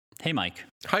Hey, Mike.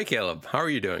 Hi, Caleb. How are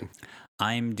you doing?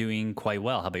 I'm doing quite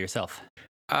well. How about yourself?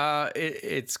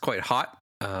 It's quite hot,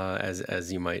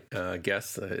 as you might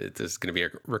guess. This is going to be a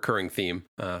recurring theme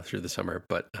through the summer,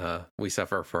 but we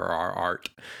suffer for our art.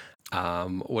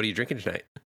 What are you drinking tonight?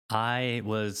 I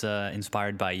was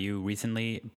inspired by you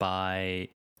recently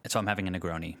so I'm having a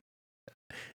Negroni.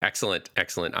 Excellent,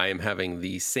 excellent. I am having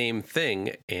the same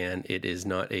thing, and it is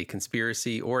not a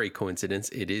conspiracy or a coincidence.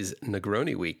 It is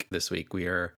Negroni week this week. We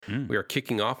are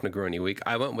kicking off Negroni week.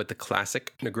 I went with the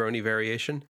classic Negroni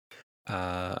variation.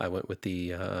 I went with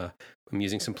I'm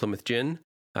using some Plymouth gin,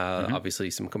 obviously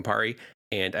some Campari,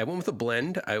 and I went with a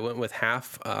blend. I went with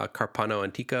half Carpano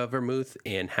Antica vermouth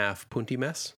and half Punti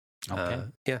Mess. Okay.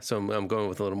 So I'm going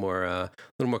with a little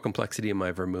more complexity in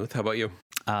my vermouth. How about you?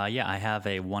 I have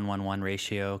a 1:1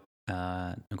 ratio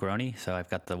Negroni. So I've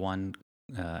got the 1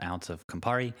 ounce of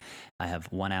Campari. I have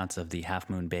 1 ounce of the Half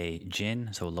Moon Bay gin,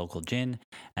 so a local gin,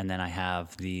 and then I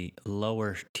have the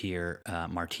lower tier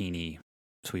Martini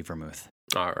sweet vermouth.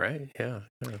 All right. Yeah.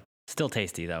 Still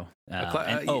tasty though.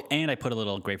 And I put a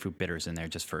little grapefruit bitters in there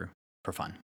just for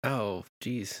fun. Oh,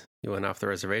 geez. You went off the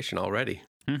reservation already.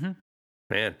 Mm-hmm.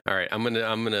 Man. All right. I'm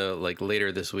gonna like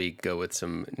later this week go with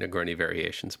some Negroni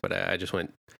variations, but I just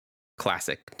went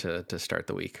classic to start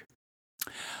the week.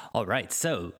 All right.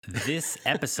 So this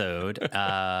episode,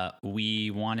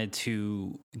 we wanted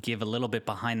to give a little bit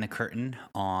behind the curtain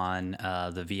on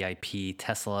the VIP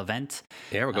Tesla event.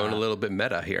 Yeah, we're going a little bit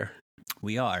meta here.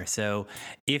 We are. So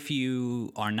if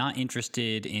you are not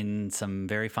interested in some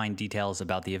very fine details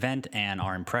about the event and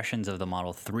our impressions of the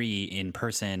Model 3 in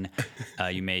person,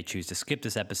 you may choose to skip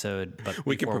this episode. But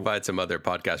we can provide some other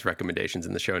podcast recommendations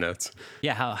in the show notes.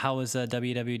 Yeah. How was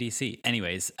WWDC?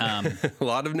 Anyways. A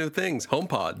lot of new things.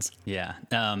 HomePods. Yeah.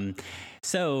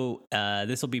 So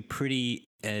this will be pretty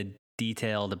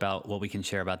detailed about what we can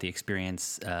share about the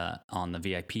experience on the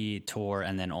VIP tour,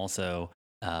 and then also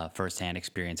firsthand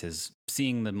experiences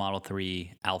seeing the Model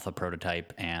 3 Alpha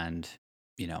prototype, and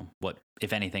what,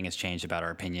 if anything, has changed about our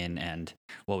opinion and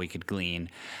what we could glean.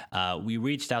 We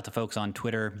reached out to folks on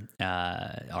Twitter,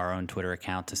 our own Twitter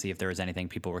account, to see if there was anything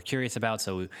people were curious about.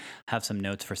 So we have some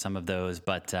notes for some of those,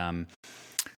 but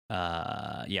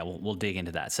we'll dig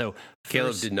into that. So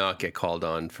Caleb did not get called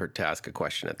on to ask a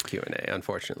question at the Q&A,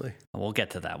 unfortunately. We'll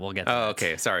get to that.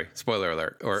 Okay. Sorry. Spoiler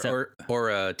alert.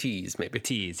 Or tease, maybe.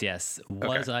 Tease, yes.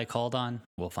 Was I called on?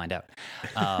 We'll find out.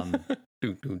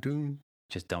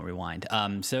 Just don't rewind.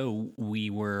 So we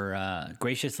were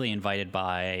graciously invited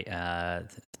by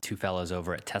two fellows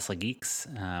over at Tesla Geeks,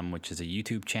 which is a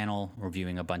YouTube channel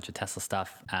reviewing a bunch of Tesla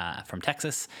stuff from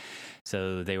Texas.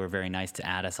 So they were very nice to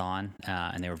add us on,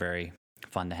 and they were very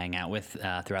fun to hang out with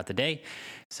throughout the day.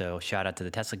 So shout out to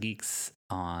the Tesla Geeks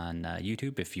on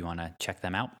YouTube if you want to check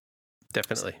them out.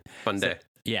 Definitely. Fun day.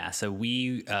 Yeah, so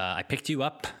I picked you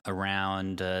up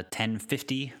around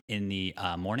 10:50 in the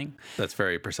morning. That's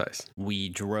very precise. We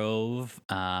drove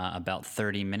about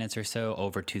 30 minutes or so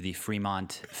over to the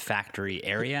Fremont factory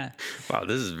area. Wow,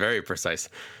 this is very precise.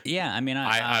 Yeah, I mean,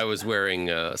 I was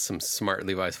wearing some smart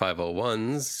Levi's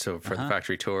 501s so for the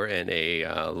factory tour, and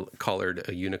a collared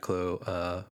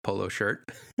Uniqlo polo shirt.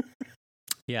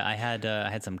 Yeah, I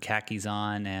had some khakis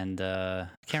on, and I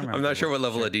can't remember. I'm not sure what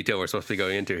level of detail we're supposed to be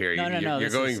going into here. No. You're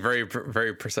going very,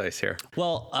 very precise here.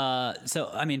 Well, so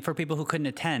I mean, for people who couldn't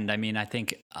attend, I mean, I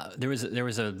think there was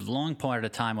a long part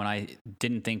of time when I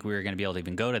didn't think we were going to be able to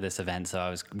even go to this event. So I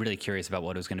was really curious about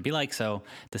what it was going to be like. So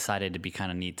decided to be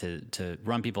kind of neat to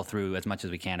run people through as much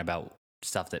as we can about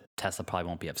stuff that Tesla probably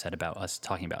won't be upset about us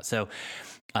talking about. So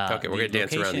okay, we're going to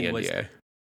dance around the NDA.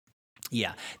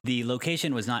 Yeah, the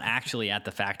location was not actually at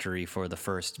the factory for the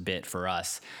first bit for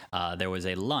us. There was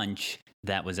a lunch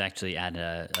that was actually at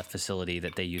a facility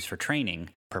that they use for training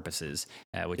purposes,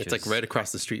 it's like right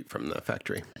across the street from the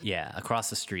factory. Yeah, across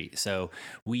the street. So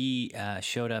we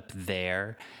showed up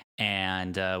there,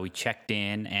 and we checked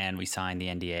in, and we signed the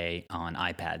NDA on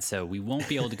iPad. So we won't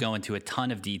be able to go into a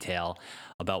ton of detail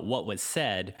about what was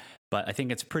said, but I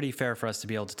think it's pretty fair for us to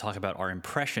be able to talk about our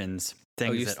impressions,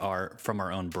 things that are from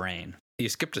our own brain. You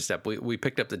skipped a step. We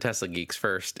picked up the Tesla Geeks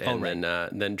first, and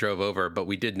then drove over. But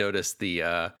we did notice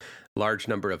the large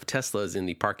number of Teslas in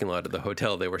the parking lot of the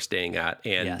hotel they were staying at,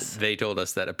 and they told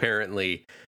us that apparently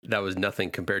that was nothing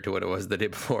compared to what it was the day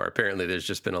before. Apparently, there's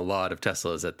just been a lot of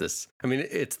Teslas at this. I mean,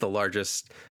 it's the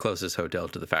largest, closest hotel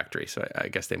to the factory, so I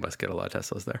guess they must get a lot of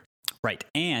Teslas there. Right.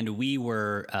 And we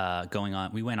were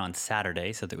we went on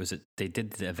Saturday. So they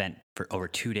did the event for over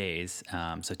 2 days.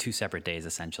 So 2 separate days,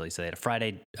 essentially. So they had a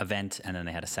Friday event, and then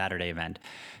they had a Saturday event.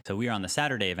 So we were on the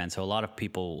Saturday event. So a lot of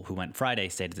people who went Friday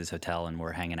stayed at this hotel and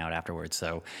were hanging out afterwards.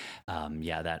 So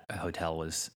that hotel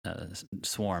was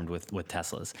swarmed with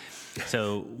Teslas.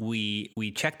 So we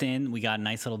checked in. We got a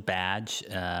nice little badge,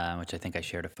 which I think I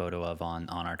shared a photo of on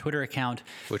our Twitter account.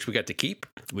 Which we got to keep.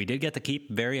 We did get to keep.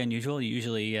 Very unusual.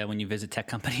 Usually when you visit tech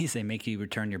companies, they make you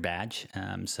return your badge.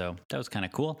 So that was kind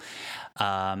of cool.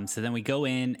 So then we go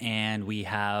in and we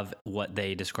have what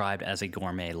they described as a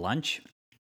gourmet lunch.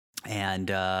 And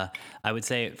I would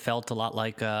say it felt a lot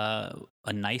like a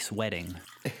nice wedding.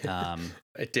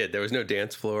 It did. There was no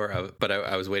dance floor, but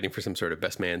I was waiting for some sort of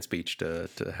best man speech to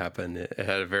happen. It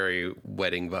had a very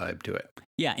wedding vibe to it.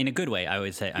 Yeah, in a good way, I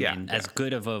would say. I mean, as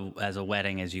good of a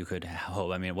wedding as you could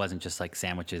hope. I mean, it wasn't just like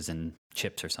sandwiches and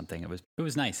chips or something. It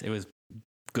was nice. It was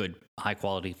good, high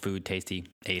quality food, tasty.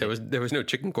 There was no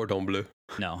chicken cordon bleu.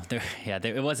 No,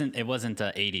 it wasn't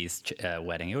a 80s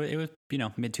wedding. It was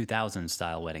mid 2000s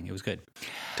style wedding. It was good.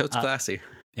 Totes classy.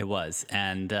 It was,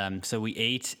 and so we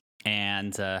ate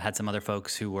and had some other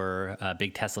folks who were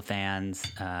big Tesla fans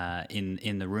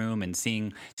in the room, and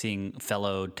seeing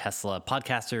fellow Tesla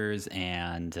podcasters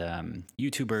and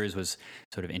YouTubers was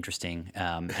sort of interesting.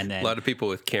 And then a lot of people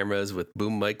with cameras with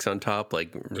boom mics on top,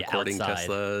 like recording outside.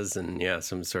 Teslas, and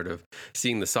some sort of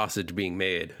seeing the sausage being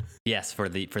made. Yes, for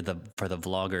the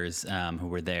vloggers who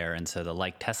were there, and so the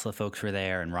Like Tesla folks were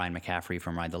there, and Ryan McCaffrey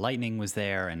from Ride the Lightning was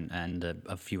there, and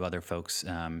a few other folks.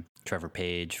 Trevor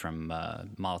Page from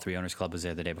Model 3 Owners Club was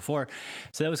there the day before.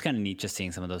 So that was kind of neat, just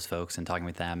seeing some of those folks and talking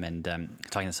with them, and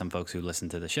talking to some folks who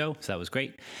listened to the show. So that was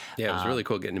great. Yeah, it was really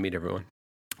cool getting to meet everyone.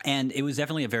 And it was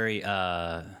definitely a very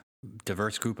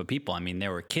diverse group of people. I mean,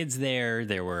 there were kids there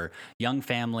were young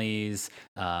families,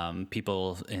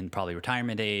 people in probably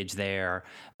retirement age there,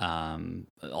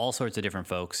 all sorts of different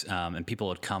folks, and people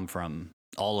had come from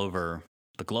all over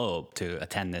the globe to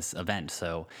attend this event.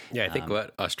 So yeah, I think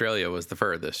Australia was the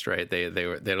furthest, right? They had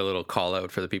a little call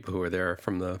out for the people who were there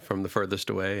from the furthest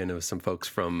away, and it was some folks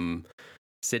from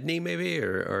Sydney maybe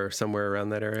or somewhere around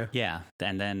that area. Yeah,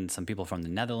 and then some people from the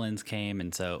Netherlands came,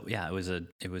 and so yeah,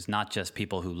 it was not just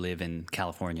people who live in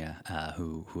California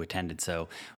who attended. So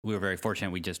we were very fortunate.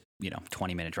 We just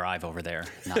 20-minute drive over there,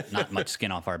 not much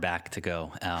skin off our back to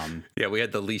go. Yeah, we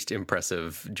had the least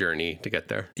impressive journey to get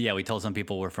there. Yeah, we told some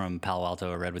people we're from Palo Alto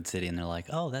or Redwood City, and they're like,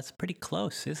 "Oh, that's pretty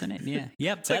close, isn't it?" Yeah,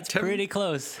 yep, that's pretty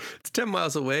close. It's 10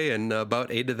 miles away, and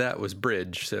about 8 of that was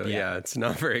bridge. So yeah, it's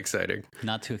not very exciting.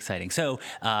 Not too exciting. So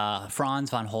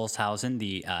Franz von Holzhausen,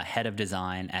 the head of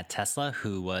design at Tesla,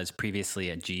 who was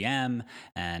previously at GM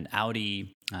and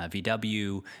Audi,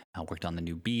 VW, worked on the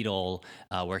new Beetle,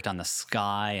 worked on the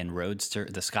Sky and Roadster,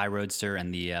 the Sky Roadster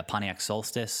and the Pontiac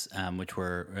Solstice, which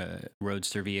were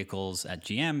roadster vehicles at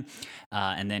GM.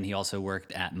 And then he also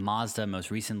worked at Mazda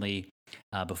most recently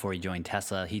before he joined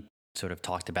Tesla. He sort of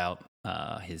talked about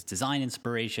his design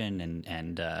inspiration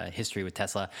and history with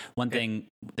Tesla. One thing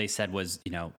they said was,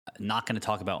 not going to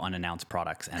talk about unannounced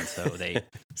products. And so they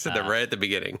said that right at the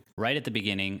beginning. Right at the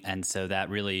beginning. And so that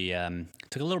really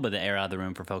took a little bit of the air out of the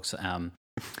room for folks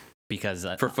because...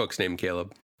 for folks named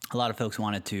Caleb. A lot of folks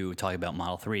wanted to talk about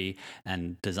Model 3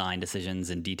 and design decisions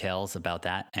and details about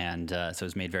that. And so it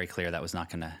was made very clear that was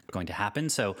not going to happen.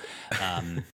 So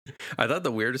I thought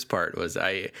the weirdest part was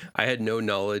I had no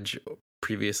knowledge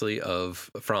previously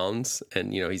of Franz,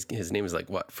 and his name is like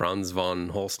what, Franz von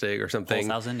Holstig or something.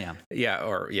 Holzhausen,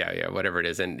 yeah, whatever it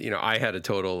is. And I had a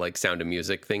total like Sound of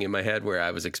Music thing in my head where I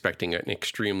was expecting an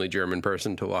extremely German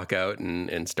person to walk out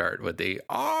and start with the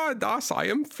das I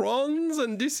am Franz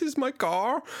and this is my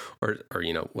car, or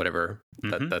whatever.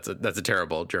 Mm-hmm. That's a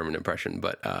terrible German impression,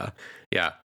 but but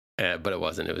it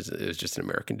wasn't. It was just an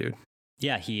American dude.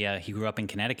 Yeah, he grew up in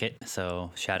Connecticut,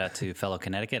 so shout out to fellow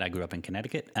Connecticut. I grew up in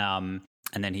Connecticut,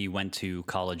 and then he went to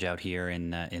college out here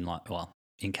in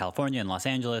California, in Los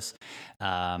Angeles,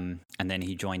 and then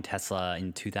he joined Tesla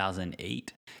in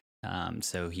 2008.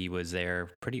 So he was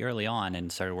there pretty early on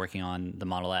and started working on the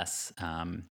Model S,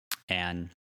 and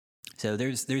so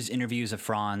there's interviews of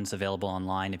Franz available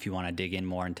online if you want to dig in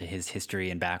more into his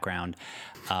history and background.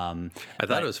 I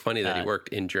thought it was funny that he worked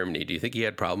in Germany. Do you think he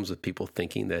had problems with people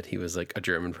thinking that he was like a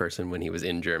German person when he was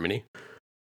in Germany?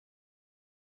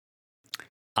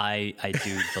 I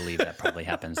do believe that probably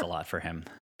happens a lot for him,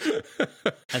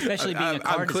 especially being a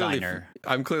car designer.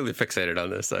 I'm clearly fixated on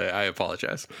this. I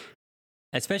apologize.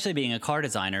 Especially being a car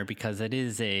designer, because it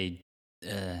is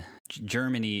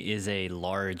Germany is a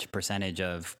large percentage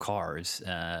of cars,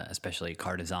 especially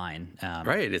car design.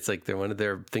 Right. It's like they're one of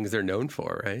their things they're known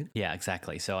for, right? Yeah,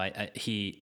 exactly. So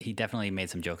he definitely made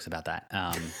some jokes about that.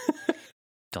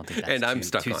 Don't think that's and I'm too,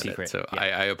 stuck too on secret. it, so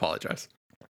yeah. I apologize.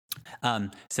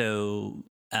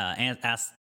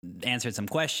 Answered some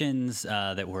questions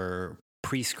that were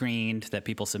pre-screened that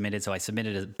people submitted. So I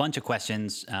submitted a bunch of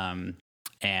questions.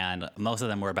 and most of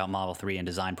them were about Model 3 and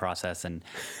design process, and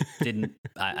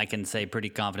I can say pretty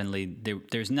confidently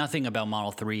there's nothing about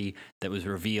Model 3 that was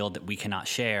revealed that we cannot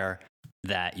share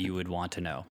that you would want to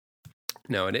know.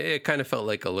 No, and it kind of felt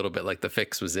like a little bit like the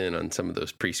fix was in on some of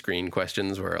those pre-screen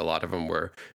questions, where a lot of them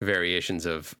were variations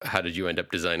of how did you end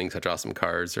up designing such awesome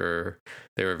cars, or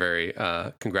they were very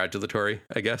congratulatory,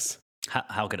 I guess.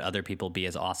 How could other people be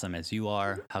as awesome as you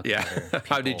are? How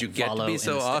did you get to be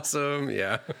so awesome?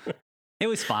 Yeah. It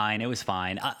was fine.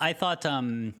 I thought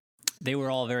they were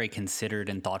all very considered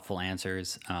and thoughtful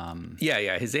answers.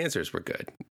 Yeah. His answers were good.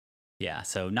 Yeah,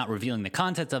 so not revealing the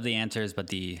contents of the answers, but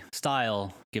the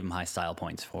style, give him high style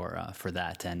points for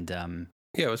that. And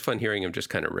yeah, it was fun hearing him just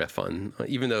kind of riff on,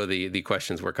 even though the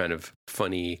questions were kind of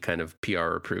funny, kind of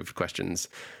PR approved questions,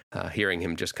 hearing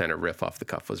him just kind of riff off the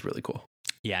cuff was really cool.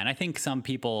 Yeah, and I think some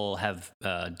people have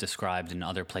described in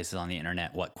other places on the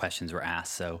internet what questions were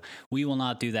asked. So we will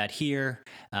not do that here,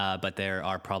 but there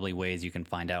are probably ways you can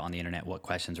find out on the internet what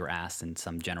questions were asked and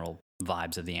some general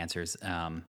vibes of the answers.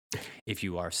 If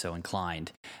you are so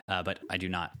inclined. But I do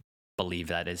not believe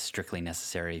that is strictly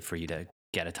necessary for you to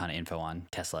get a ton of info on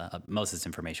Tesla. Most of this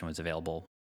information was available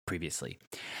previously.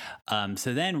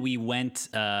 So then we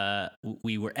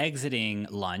were exiting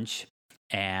lunch,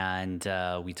 and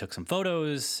we took some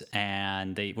photos,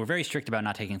 and they were very strict about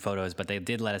not taking photos, but they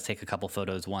did let us take a couple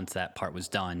photos once that part was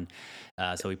done.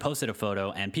 So we posted a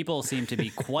photo, and people seemed to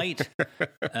be quite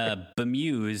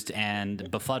bemused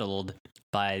and befuddled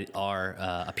by our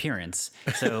appearance.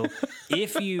 So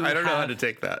if you I don't know how to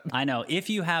take that. I know. If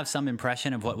you have some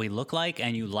impression of what we look like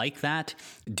and you like that,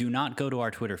 do not go to our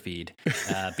Twitter feed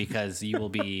because you will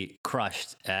be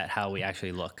crushed at how we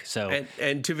actually look. So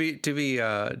and to be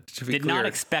did clear, not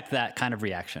expect that kind of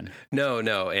reaction. No.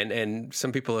 And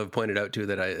some people have pointed out too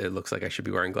that it looks like I should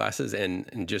be wearing glasses.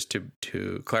 And just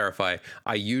to clarify,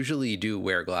 I usually do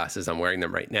wear glasses. I'm wearing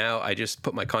them right now. I just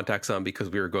put my contacts on because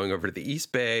we were going over to the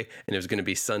East Bay and it was going to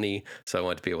be sunny, so I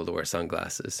want to be able to wear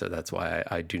sunglasses. So that's why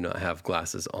I do not have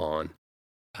glasses on.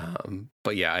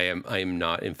 But yeah, I am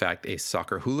not, in fact, a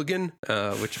soccer hooligan,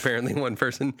 which apparently one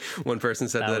person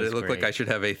said that it looked like I should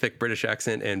have a thick British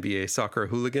accent and be a soccer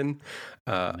hooligan.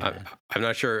 I'm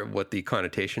not sure what the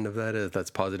connotation of that is, if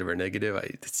that's positive or negative.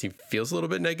 It feels a little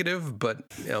bit negative, but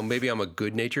maybe I'm a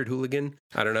good-natured hooligan.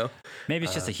 I don't know. Maybe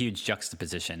it's just a huge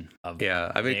juxtaposition of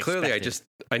I mean, clearly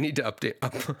I need to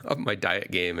up my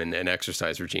diet game and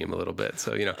exercise regime a little bit.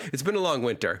 So, it's been a long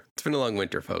winter.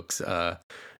 Folks.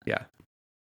 Yeah.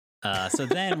 So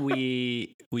then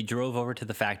we drove over to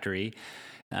the factory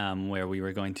where we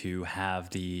were going to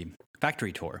have the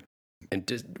factory tour.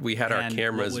 And we had our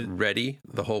cameras ready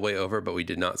the whole way over, but we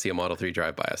did not see a Model 3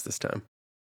 drive by us this time.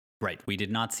 Right. We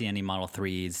did not see any Model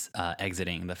 3s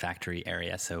exiting the factory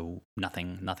area, so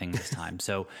nothing this time.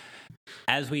 So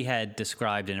as we had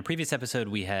described in a previous episode,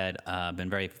 we had been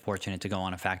very fortunate to go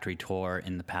on a factory tour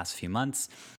in the past few months.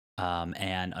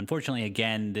 And unfortunately,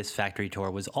 again, this factory tour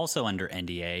was also under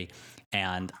NDA,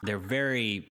 and they're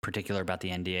very particular about the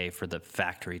NDA for the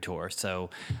factory tour. So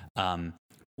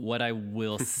what I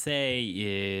will say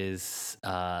is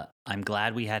I'm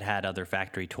glad we had other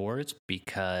factory tours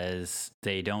because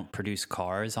they don't produce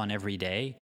cars on every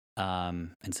day.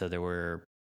 And so there were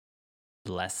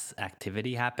less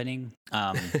activity happening.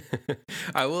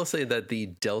 I will say that the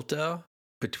delta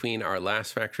between our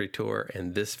last factory tour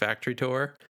and this factory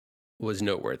tour was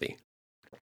noteworthy.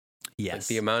 Yes. Like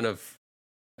the amount of,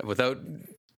 without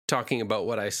talking about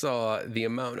what I saw, the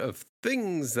amount of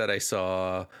things that I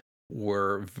saw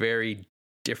were very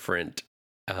different,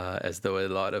 as though a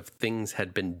lot of things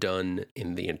had been done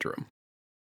in the interim.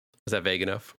 Was that vague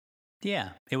enough? Yeah.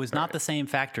 It was not the same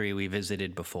factory we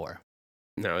visited before.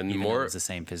 No, and even though it was the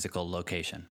same physical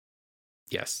location.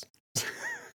 Yes.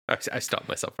 I stopped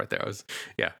myself right there.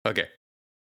 Okay.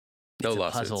 No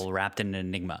lawsuits. Puzzle wrapped in an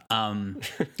enigma.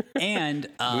 And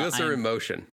wheels are in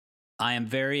motion. I am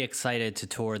very excited to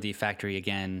tour the factory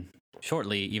again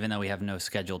shortly, even though we have no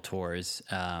scheduled tours,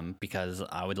 because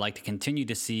I would like to continue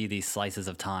to see these slices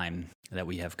of time that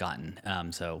we have gotten.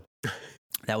 So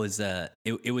that was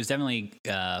it was definitely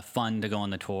fun to go on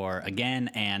the tour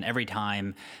again, and every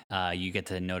time you get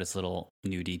to notice little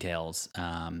new details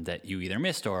that you either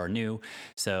missed or are new.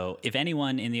 So if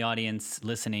anyone in the audience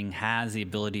listening has the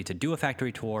ability to do a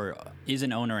factory tour, is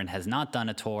an owner and has not done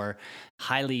a tour,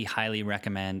 highly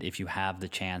recommend if you have the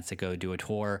chance to go do a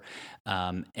tour.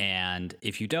 And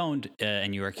if you don't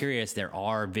and you are curious, there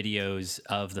are videos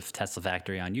of the Tesla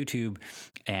factory on YouTube,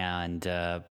 and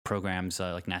programs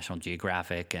like National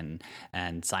Geographic and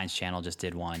Science Channel just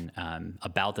did one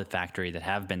about the factory that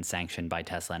have been sanctioned by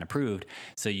Tesla and approved,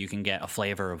 so you can get a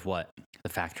flavor of what the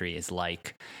factory is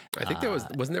like. I think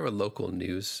wasn't there a local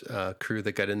news crew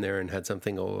that got in there and had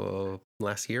something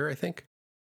last year, I think.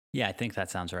 Yeah, I think that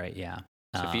sounds right. Yeah.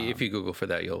 So if you Google for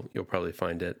that, you'll probably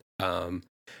find it.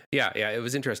 Yeah, it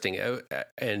was interesting.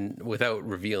 And without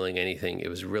revealing anything, it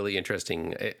was really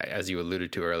interesting, as you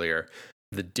alluded to earlier,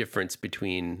 the difference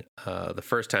between the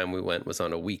first time we went was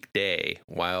on a weekday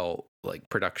while like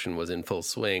production was in full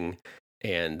swing,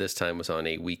 and this time was on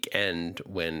a weekend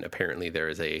when apparently there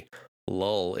is a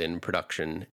lull in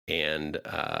production and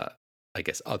I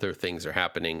guess other things are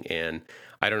happening. And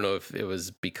I don't know if it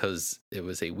was because it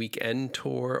was a weekend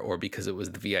tour or because it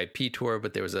was the VIP tour,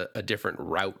 but there was a different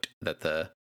route that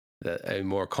a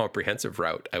more comprehensive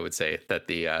route, I would say, that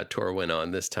the tour went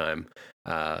on this time.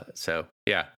 So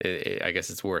yeah, I guess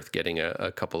it's worth getting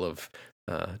a couple of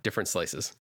different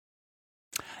slices.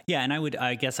 Yeah, and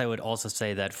I guess I would also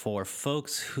say that for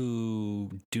folks who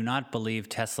do not believe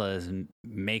Tesla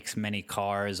makes many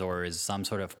cars or is some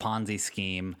sort of Ponzi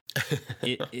scheme,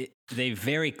 they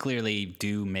very clearly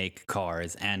do make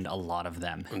cars, and a lot of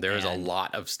them. There is a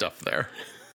lot of stuff there.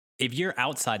 If you're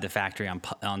outside the factory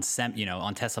on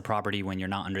Tesla property when you're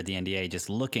not under the NDA, just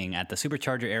looking at the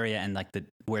supercharger area and like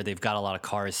where they've got a lot of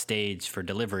cars staged for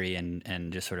delivery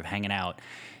and just sort of hanging out,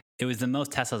 it was the most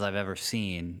Teslas I've ever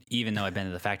seen, even though I've been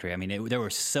to the factory. I mean, there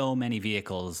were so many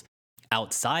vehicles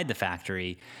outside the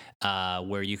factory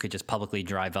where you could just publicly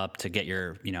drive up to get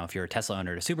your, if you're a Tesla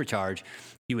owner to supercharge,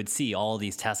 you would see all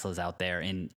these Teslas out there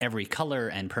in every color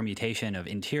and permutation of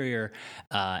interior.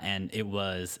 And it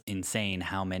was insane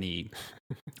how many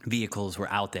vehicles were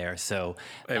out there. So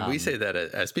and we say that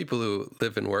as people who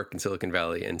live and work in Silicon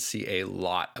Valley and see a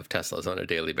lot of Teslas on a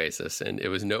daily basis. And it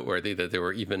was noteworthy that there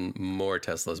were even more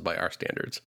Teslas by our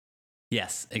standards.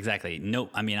 Yes, exactly. No,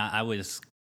 I mean, I was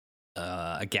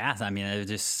aghast. I mean, there's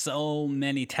just so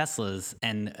many Teslas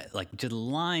and like just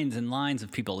lines and lines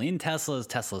of people in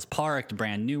Teslas parked,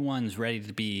 brand new ones ready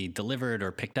to be delivered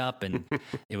or picked up. And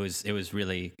it was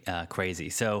really crazy.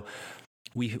 So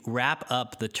we wrap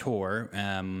up the tour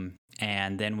and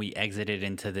then we exited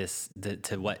into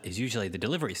to what is usually the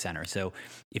delivery center. So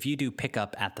if you do pick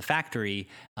up at the factory,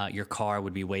 your car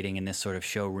would be waiting in this sort of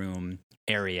showroom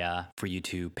area for you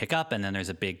to pick up. And then there's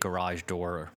a big garage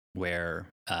door where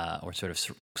or sort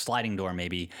of sliding door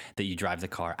maybe, that you drive the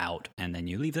car out and then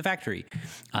you leave the factory.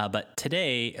 But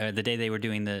today, the day they were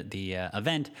doing the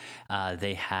event,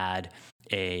 they had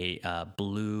a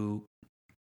blue.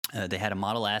 They had a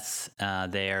Model S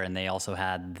there, and they also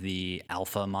had the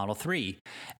Alpha Model 3,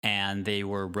 and they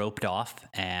were roped off,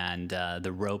 and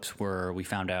the ropes were, we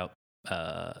found out,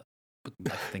 I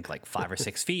think like 5 or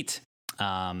 6 feet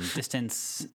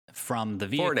distance from the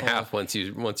vehicle. 4.5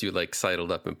 once you like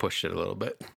sidled up and pushed it a little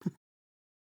bit.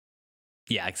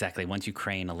 Yeah, exactly. Once you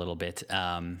crane a little bit.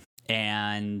 So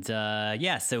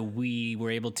we were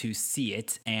able to see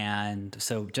it. And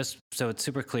so just so it's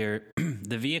super clear,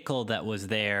 the vehicle that was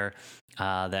there,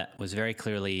 that was very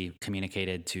clearly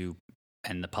communicated to,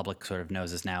 and the public sort of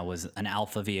knows this now, was an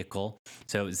Alpha vehicle.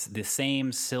 So it was the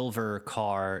same silver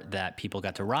car that people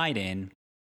got to ride in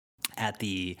at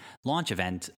the launch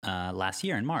event last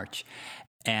year in March.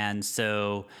 And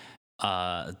so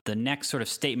the next sort of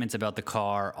statements about the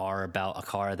car are about a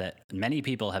car that many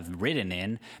people have ridden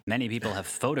in, many people have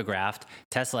photographed.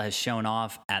 Tesla has shown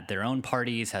off at their own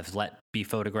parties, have let be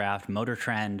photographed. Motor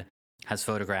Trend has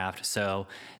photographed. So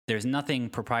there's nothing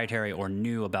proprietary or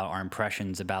new about our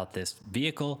impressions about this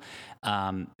vehicle.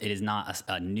 It is not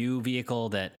a new vehicle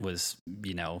that was,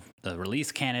 the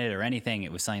release candidate or anything.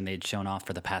 It was something they'd shown off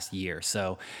for the past year.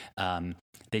 So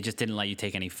they just didn't let you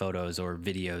take any photos or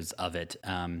videos of it.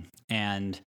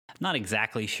 And I'm not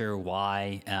exactly sure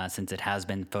why, since it has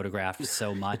been photographed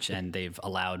so much and they've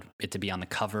allowed it to be on the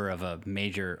cover of a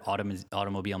major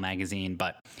automobile magazine,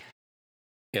 but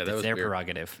yeah, it's their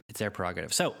prerogative. It's their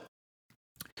prerogative. So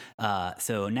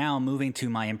now moving to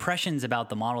my impressions about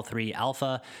the Model 3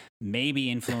 Alpha, maybe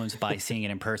influenced by seeing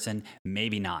it in person,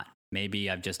 maybe not. Maybe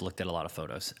I've just looked at a lot of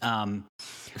photos.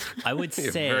 I would say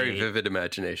very vivid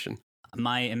imagination.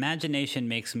 My imagination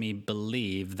makes me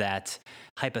believe that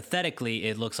hypothetically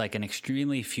it looks like an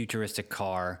extremely futuristic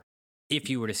car if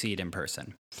you were to see it in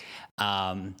person.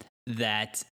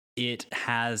 That it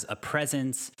has a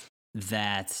presence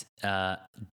that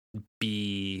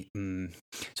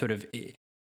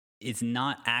it's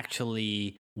not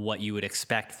actually what you would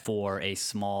expect for a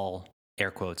small,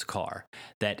 air quotes, car.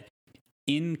 That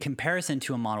in comparison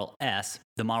to a Model S,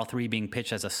 the Model 3 being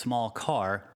pitched as a small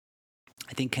car,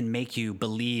 I think can make you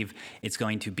believe it's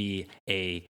going to be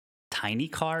a tiny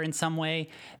car in some way.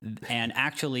 And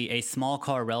actually, a small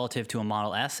car relative to a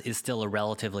Model S is still a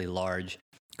relatively large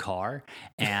car.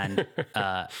 And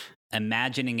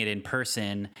imagining it in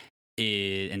person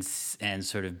and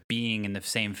sort of being in the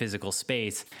same physical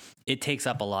space, it takes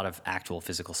up a lot of actual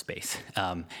physical space.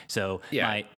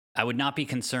 I would not be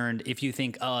concerned if you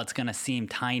think, oh, it's going to seem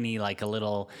tiny, like a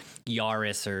little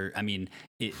Yaris, or I mean,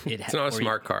 it's not a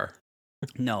smart car.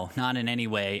 No, not in any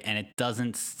way, and it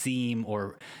doesn't seem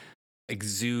or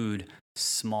exude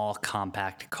small,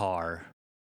 compact car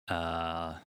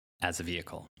as a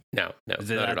vehicle. No, is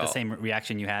that the same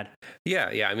reaction you had?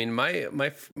 Yeah. I mean,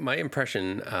 my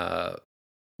impression.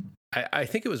 I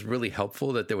think it was really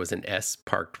helpful that there was an S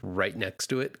parked right next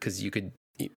to it, because you could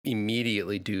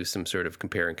immediately do some sort of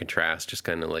compare and contrast, just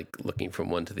kind of like looking from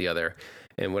one to the other.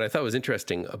 And what I thought was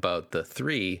interesting about the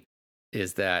 3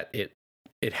 is that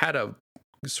it had a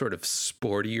sort of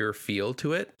sportier feel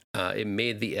to it. It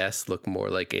made the S look more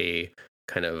like a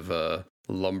kind of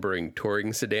lumbering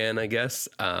touring sedan, I guess.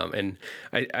 And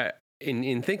I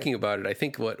in thinking about it, I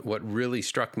think what really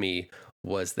struck me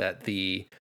was that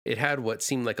it had what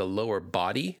seemed like a lower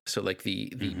body. So like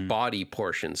the body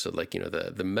portion. So like,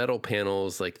 the metal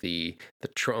panels, like the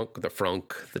trunk, the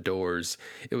frunk, the doors,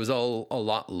 it was all a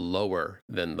lot lower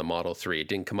than the Model 3. It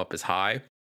didn't come up as high.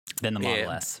 Than the Model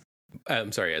S.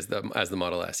 I'm sorry, as the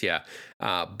Model S, yeah.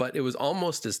 But it was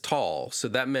almost as tall. So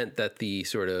that meant that the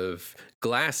sort of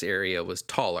glass area was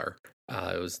taller.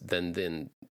 It was than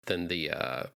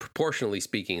the proportionally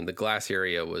speaking, the glass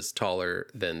area was taller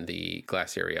than the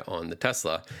glass area on the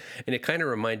Tesla. And it kind of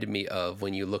reminded me of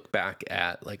when you look back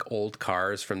at like old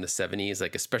cars from the 70s,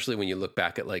 like especially when you look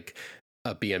back at like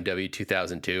a BMW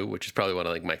 2002, which is probably one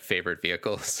of like my favorite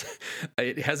vehicles.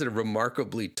 It has a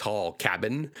remarkably tall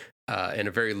cabin and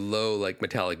a very low like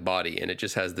metallic body. And it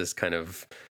just has this kind of,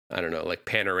 I don't know, like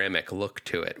panoramic look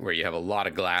to it, where you have a lot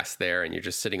of glass there and you're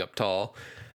just sitting up tall.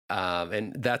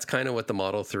 And that's kind of what the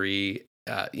Model 3,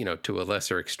 to a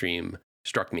lesser extreme,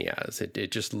 struck me as.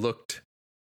 It just looked,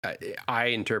 I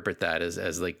interpret that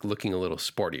as like looking a little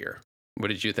sportier. What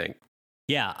did you think?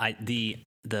 Yeah,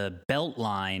 the belt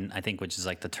line, I think, which is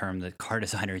like the term that car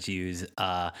designers use,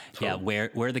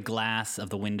 where the glass of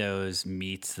the windows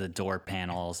meets the door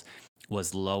panels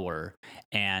was lower.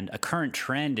 And a current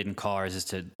trend in cars is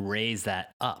to raise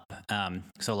that up.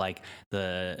 So like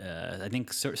I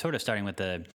think sort of starting with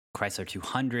the Chrysler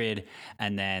 200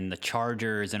 and then the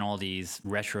Chargers and all these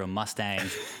retro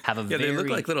Mustangs have a they look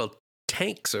like little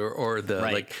tanks or the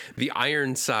right. like the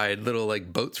Ironside little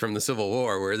like boats from the Civil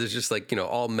War, where there's just like,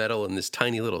 all metal in this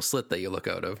tiny little slit that you look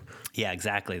out of. Yeah,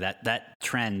 exactly. That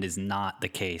trend is not the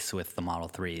case with the Model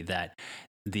 3, that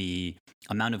the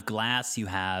amount of glass you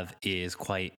have is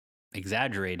quite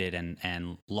exaggerated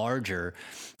and larger.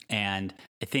 And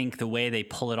I think the way they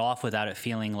pull it off without it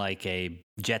feeling like a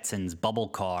Jetsons bubble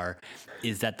car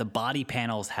is that the body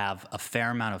panels have a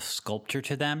fair amount of sculpture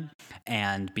to them.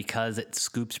 And because it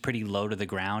scoops pretty low to the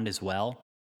ground as well,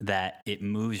 that it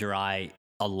moves your eye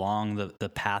along the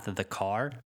path of the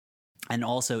car. And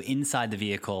also inside the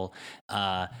vehicle,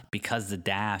 because the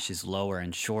dash is lower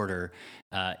and shorter,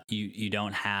 you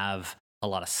don't have a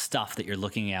lot of stuff that you're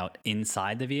looking out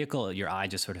inside the vehicle. Your eye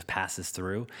just sort of passes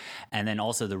through. And then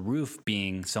also the roof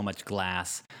being so much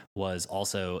glass was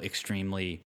also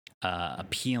extremely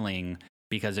appealing,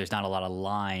 because there's not a lot of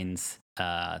lines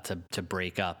to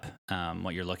break up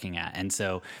what you're looking at. And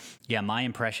so, yeah, my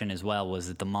impression as well was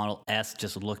that the Model S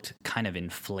just looked kind of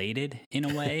inflated in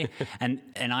a way. and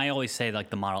I always say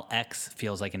like the Model X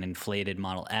feels like an inflated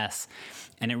Model S.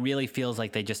 And it really feels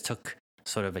like they just took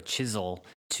sort of a chisel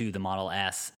to the Model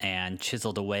S and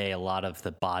chiseled away a lot of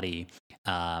the body.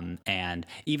 And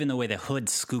even the way the hood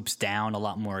scoops down a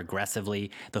lot more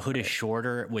aggressively, the hood is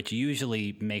shorter, which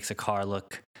usually makes a car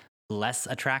look less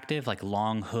attractive. Like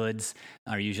long hoods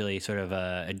are usually sort of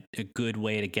a good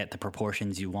way to get the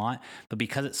proportions you want. But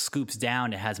because it scoops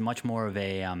down, it has much more of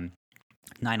a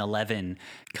 911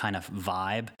 kind of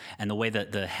vibe. And the way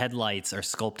that the headlights are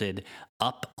sculpted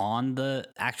up on the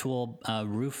actual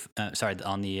roof,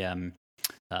 on the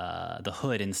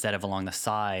hood instead of along the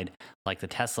side, like the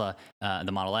Tesla,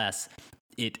 the Model S,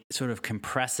 it sort of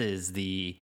compresses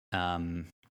the hood.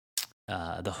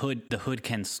 The hood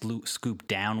can scoop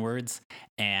downwards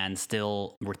and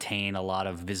still retain a lot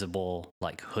of visible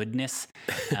like hoodness.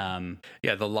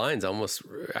 Yeah, the lines almost.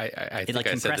 I it think like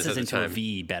I said this compresses at the into time. a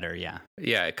V better. Yeah.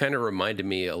 Yeah, it kind of reminded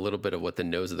me a little bit of what the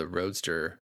nose of the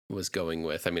Roadster was going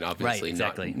with. I mean, obviously Right,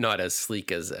 exactly. not as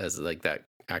sleek as like that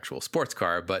actual sports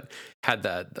car, but had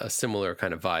a similar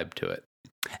kind of vibe to it.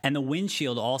 And the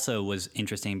windshield also was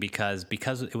interesting because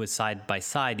it was side by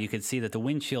side, you could see that the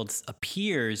windshield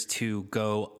appears to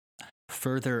go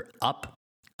further up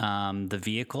the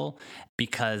vehicle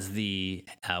because the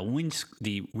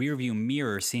rear view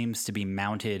mirror seems to be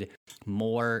mounted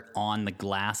more on the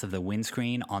glass of the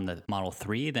windscreen on the Model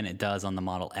 3 than it does on the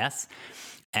Model S.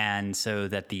 And so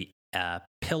that the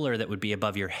pillar that would be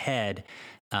above your head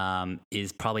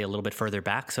is probably a little bit further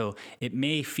back. So it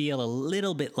may feel a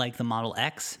little bit like the Model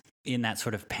X in that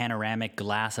sort of panoramic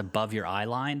glass above your eye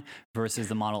line versus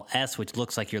the Model S, which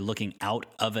looks like you're looking out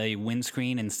of a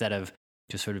windscreen instead of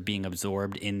just sort of being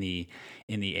absorbed in the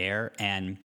air.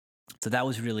 And so that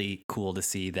was really cool to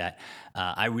see that.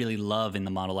 I really love in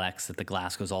the Model X that the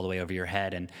glass goes all the way over your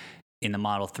head. And in the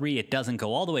Model 3, it doesn't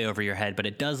go all the way over your head, but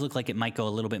it does look like it might go a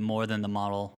little bit more than the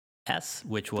Model S,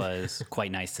 which was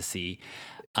quite nice to see.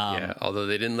 Yeah, although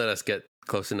they didn't let us get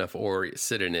close enough or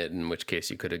sit in it, in which case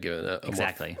you could have given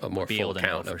a more full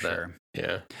count of that. Sure.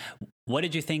 Yeah. What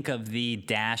did you think of the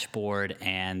dashboard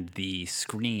and the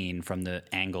screen from the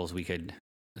angles we could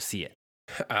see it?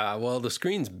 Well, the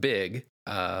screen's big.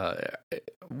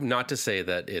 Not to say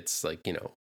that it's like,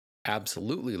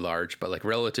 absolutely large, but like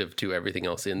relative to everything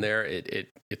else in there,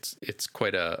 it's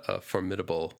quite a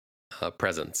formidable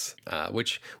presence,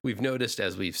 which we've noticed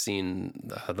as we've seen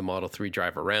the Model 3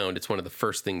 drive around. It's one of the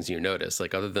first things you notice.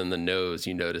 Like other than the nose,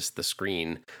 you notice the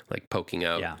screen like poking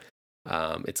out. Yeah.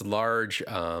 It's large.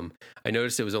 I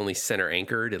noticed it was only center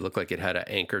anchored. It looked like it had an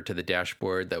anchor to the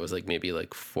dashboard that was like maybe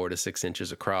like 4 to 6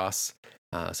 inches across.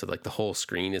 So like the whole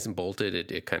screen isn't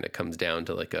bolted. It kind of comes down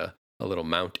to like a little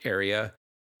mount area.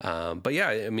 But yeah,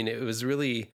 I mean, it was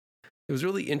really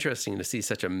interesting to see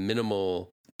such a minimal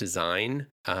design.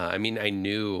 I mean, I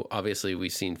knew obviously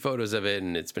we've seen photos of it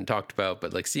and it's been talked about,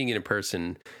 but like seeing it in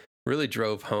person really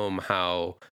drove home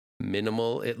how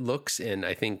minimal it looks. And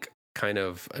I think one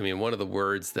of the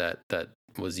words that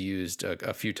was used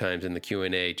a few times in the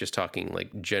Q&A, just talking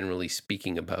like generally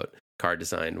speaking about car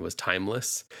design, was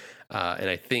timeless. And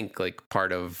I think like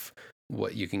part of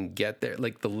what you can get there,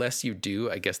 like the less you do,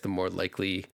 I guess the more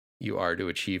likely you are to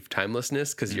achieve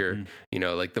timelessness, because you're,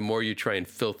 like the more you try and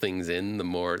fill things in, the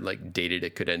more like dated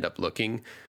it could end up looking.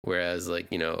 Whereas like,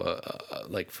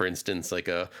 like for instance, like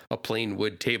a plain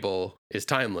wood table is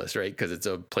timeless, right? Because it's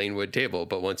a plain wood table.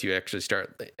 But once you actually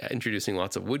start introducing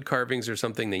lots of wood carvings or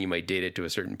something, then you might date it to a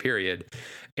certain period.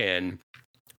 And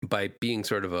by being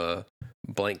sort of a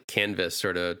blank canvas,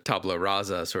 sort of tabula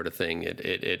rasa sort of thing,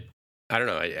 it I don't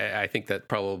know. I think that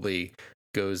probably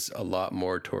goes a lot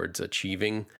more towards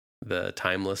achieving the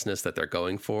timelessness that they're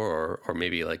going for, or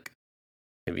maybe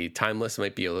timeless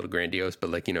might be a little grandiose, but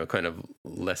like, kind of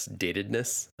less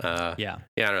datedness. Yeah,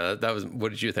 I don't know. What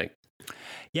did you think?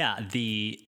 Yeah,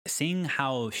 seeing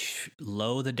how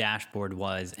low the dashboard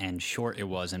was and short it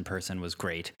was in person was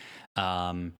great.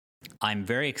 I'm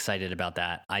very excited about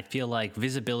that. I feel like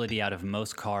visibility out of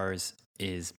most cars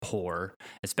is poor,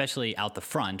 especially out the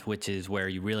front, which is where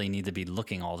you really need to be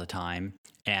looking all the time.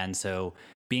 And so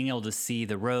being able to see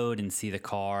the road and see the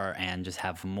car and just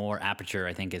have more aperture,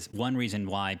 I think, is one reason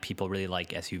why people really like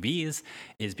SUVs,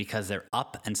 is because they're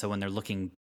up. And so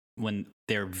when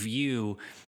their view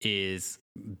is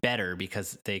better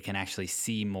because they can actually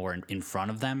see more in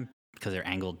front of them because they're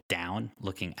angled down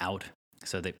looking out,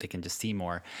 so that they can just see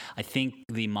more. I think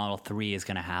the Model 3 is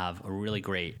going to have a really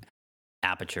great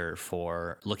aperture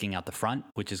for looking out the front,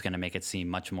 which is going to make it seem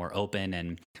much more open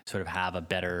and sort of have a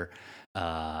better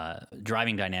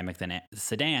driving dynamic than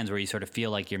sedans, where you sort of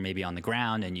feel like you're maybe on the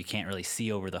ground and you can't really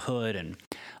see over the hood. And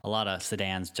a lot of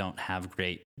sedans don't have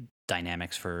great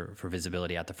dynamics for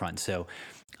visibility out the front. So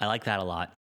I like that a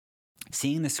lot.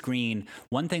 Seeing the screen,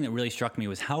 one thing that really struck me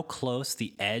was how close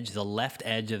the left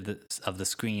edge of the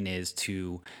screen is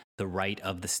to the right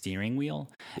of the steering wheel.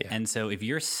 Yeah. And so if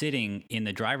you're sitting in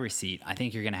the driver's seat, I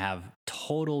think you're going to have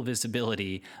total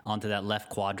visibility onto that left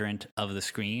quadrant of the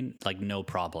screen, like no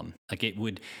problem. Like it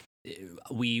would,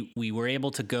 we were able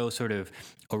to go sort of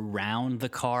around the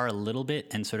car a little bit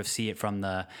and sort of see it from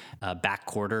the back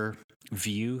quarter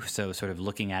view. So sort of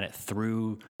looking at it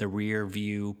through the rear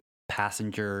view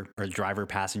passenger or driver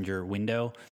passenger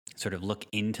window, sort of look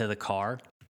into the car,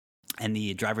 and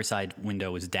the driver's side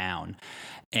window is down.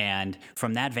 And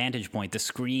from that vantage point, the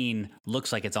screen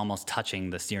looks like it's almost touching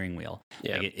the steering wheel.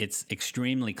 Yeah. Like it's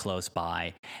extremely close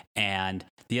by. And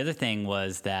the other thing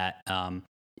was that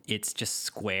it's just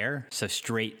square, so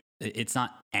straight. It's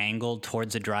not angled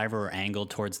towards the driver or angled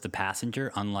towards the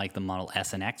passenger, unlike the Model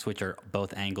S and X, which are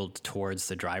both angled towards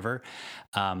the driver.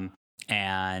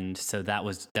 And so that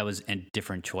was a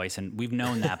different choice, and we've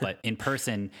known that. But in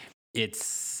person,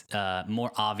 it's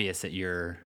more obvious that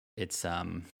you're it's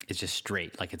just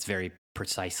straight, like it's very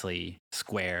precisely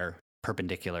square,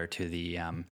 perpendicular to the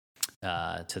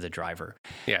driver.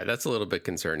 Yeah, that's a little bit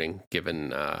concerning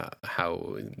given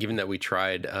given that we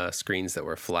tried screens that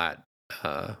were flat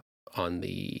on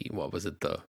the, what was it,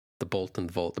 the Bolt and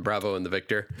the Volt, the Bravo and the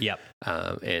Victor. Yep.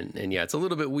 And yeah, it's a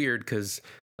little bit weird because,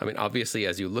 I mean, obviously,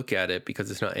 as you look at it, because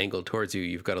it's not angled towards you,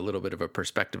 you've got a little bit of a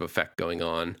perspective effect going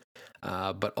on.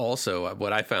 But also,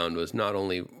 what I found was not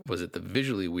only was it the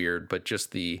visually weird, but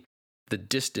just the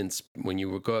distance when you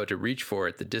would go out to reach for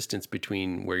it, the distance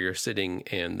between where you're sitting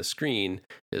and the screen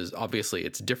is obviously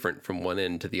it's different from one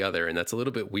end to the other. And that's a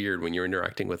little bit weird when you're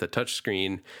interacting with a touch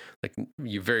screen. Like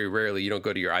you very rarely, you don't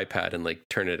go to your iPad and like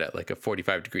turn it at like a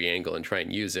 45-degree angle and try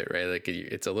and use it, right? Like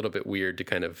it's a little bit weird to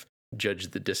kind of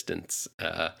judge the distance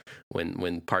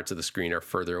when parts of the screen are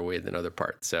further away than other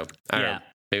parts. So I don't know,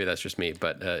 maybe that's just me,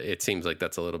 but it seems like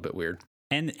that's a little bit weird.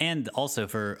 And also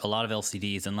for a lot of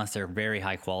LCDs, unless they're very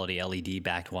high quality LED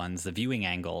backed ones, the viewing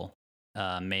angle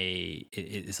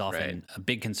is often a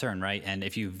big concern, right? And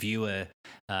if you view a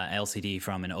LCD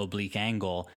from an oblique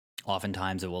angle,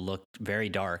 oftentimes it will look very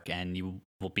dark, and you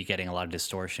will be getting a lot of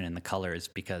distortion in the colors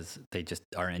because they just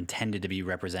are intended to be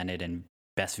represented and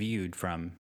best viewed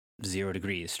from 0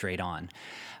 degrees straight on.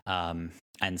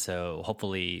 And so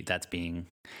hopefully that's being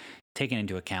taken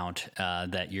into account,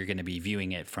 that you're going to be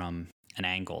viewing it from an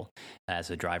angle as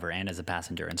a driver and as a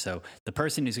passenger. And so the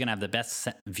person who's going to have the best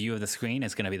view of the screen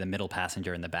is going to be the middle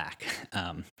passenger in the back,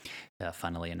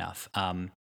 funnily enough. I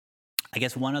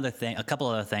guess a couple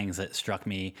other things that struck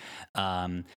me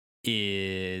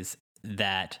is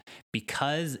that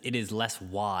because it is less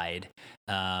wide,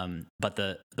 but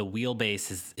the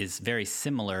wheelbase is very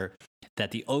similar,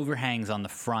 that the overhangs on the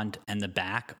front and the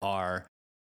back are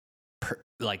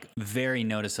like very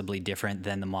noticeably different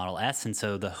than the Model S. And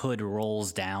so the hood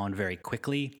rolls down very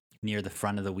quickly near the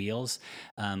front of the wheels,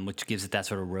 which gives it that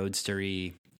sort of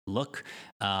roadstery look,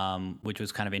 which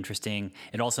was kind of interesting.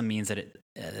 It also means that it,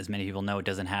 as many people know, it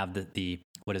doesn't have the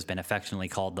what has been affectionately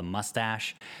called the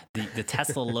mustache. The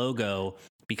Tesla logo,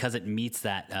 because it meets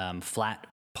that flat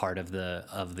part of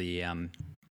the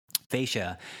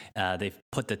fascia, they've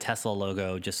put the Tesla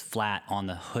logo just flat on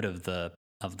the hood of the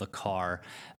car.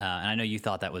 And I know you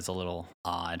thought that was a little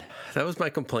odd. That was my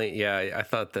complaint. Yeah, I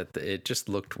thought that it just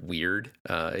looked weird.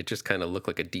 It just kind of looked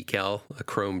like a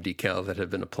chrome decal that had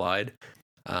been applied.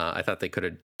 I thought they could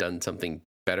have done something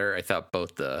better. I thought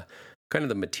both the kind of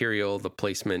the material, the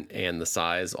placement, and the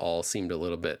size all seemed a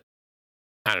little bit,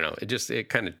 I don't know, it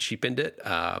kind of cheapened it.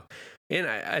 And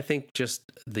I think just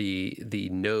the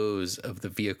nose of the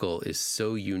vehicle is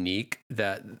so unique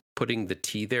that putting the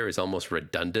T there is almost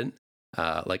redundant.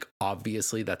 Like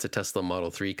obviously that's a Tesla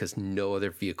Model 3 because no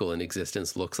other vehicle in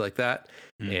existence looks like that.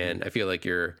 Mm-hmm. And I feel like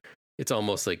it's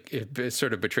almost like it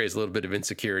sort of betrays a little bit of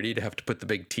insecurity to have to put the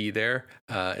big T there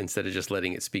instead of just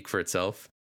letting it speak for itself.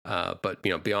 But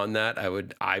beyond that,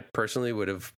 I personally would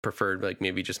have preferred like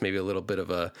maybe a little bit of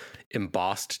a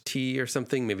embossed T or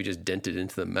something, maybe just dented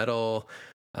into the metal,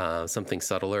 something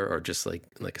subtler, or just like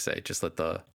I say, just let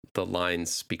the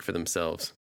lines speak for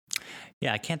themselves.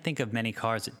 Yeah, I can't think of many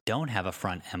cars that don't have a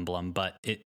front emblem, but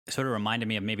it sort of reminded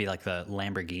me of maybe like the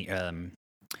Lamborghini.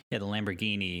 The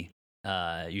Lamborghini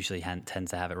usually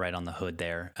tends to have it right on the hood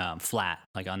there, flat,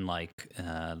 like unlike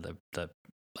the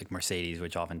like Mercedes,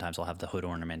 which oftentimes will have the hood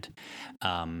ornament,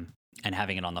 and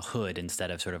having it on the hood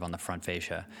instead of sort of on the front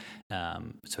fascia,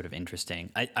 sort of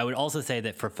interesting. I would also say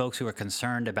that for folks who are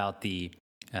concerned about the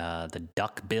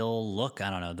duck bill look, I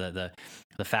don't know,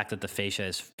 the fact that the fascia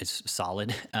is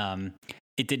solid,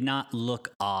 it did not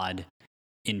look odd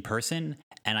in person.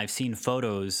 And I've seen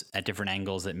photos at different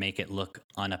angles that make it look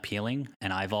unappealing.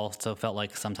 And I've also felt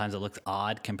like sometimes it looks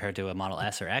odd compared to a Model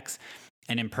S or X.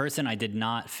 And in person, I did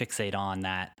not fixate on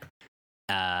that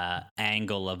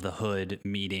angle of the hood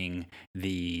meeting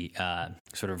the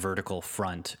sort of vertical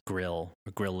front grill,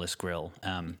 grillless grill.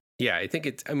 Yeah, I think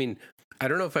I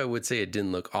don't know if I would say it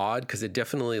didn't look odd, because it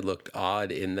definitely looked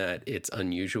odd in that it's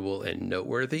unusual and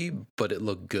noteworthy, but it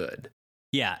looked good.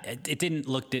 Yeah, it didn't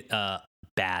look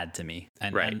bad to me.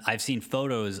 And, right. And I've seen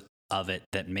photos of it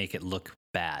that make it look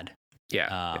bad.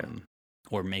 Yeah.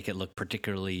 Or make it look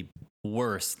particularly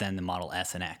worse than the Model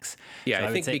S and X. Yeah, so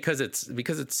I think because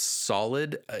it's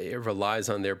solid, it relies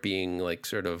on there being like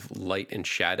sort of light and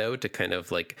shadow to kind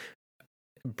of like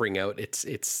bring out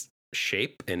its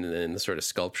shape and then the sort of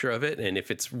sculpture of it. And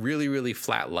if it's really, really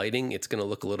flat lighting, it's going to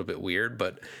look a little bit weird.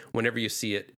 But whenever you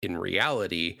see it in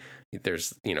reality,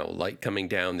 there's, light coming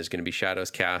down, there's going to be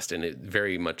shadows cast, and it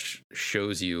very much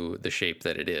shows you the shape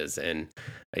that it is. And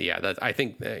I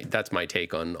think that's my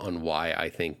take on why I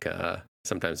think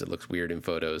sometimes it looks weird in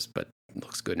photos, but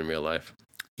looks good in real life.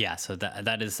 Yeah, so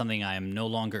that is something I am no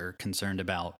longer concerned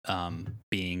about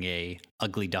being a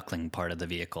ugly duckling part of the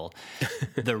vehicle.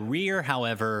 The rear,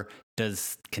 however,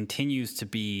 continues to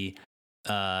be.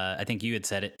 I think you had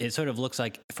said it. It sort of looks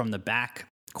like from the back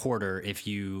quarter, if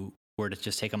you were to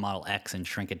just take a Model X and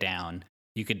shrink it down,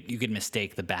 you could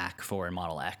mistake the back for a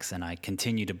Model X, and I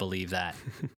continue to believe that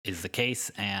is the case.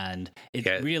 And it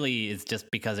really is just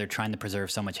because they're trying to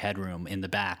preserve so much headroom in the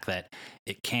back that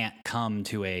it can't come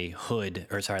to a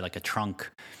like a trunk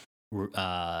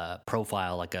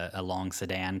profile like a long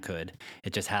sedan could.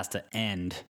 It just has to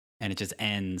end, and it just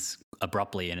ends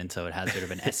abruptly, and so it has sort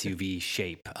of an SUV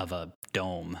shape of a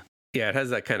dome. Yeah, it has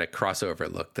that kind of crossover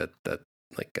look that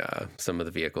like some of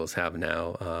the vehicles have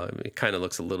now. It kind of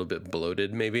looks a little bit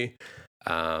bloated, maybe.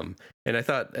 And I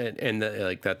thought,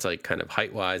 like that's like kind of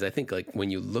height wise. I think like when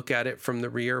you look at it from the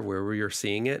rear, where we were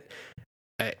seeing it,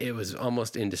 it was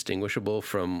almost indistinguishable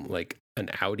from like an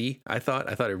Audi. I thought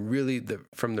it really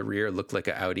from the rear looked like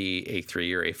an Audi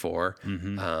A3 or A4.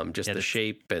 Mm-hmm. Just the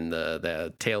shape and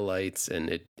the tail lights,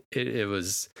 and it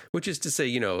was, which is to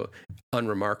say,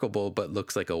 unremarkable, but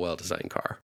looks like a well designed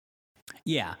car.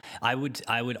 Yeah, I would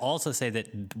also say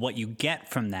that what you get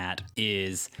from that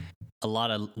is a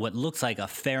lot of what looks like a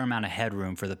fair amount of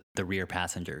headroom for the rear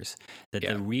passengers. That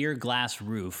the rear glass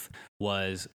roof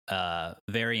was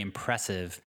very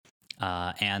impressive,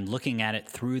 and looking at it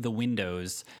through the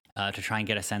windows to try and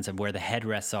get a sense of where the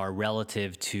headrests are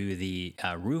relative to the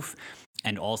roof,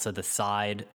 and also the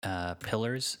side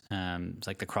pillars,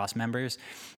 like the cross members,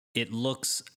 it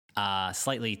looks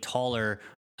slightly taller.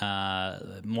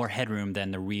 More headroom than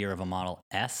the rear of a Model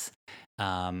S.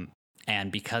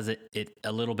 And because it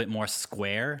a little bit more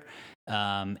square,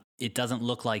 it doesn't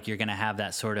look like you're going to have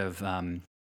that sort of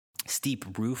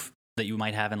steep roof that you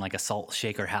might have in like a salt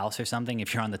shaker house or something.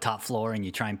 If you're on the top floor and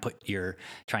you try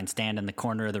and stand in the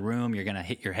corner of the room, you're going to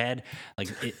hit your head. Like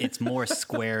it's more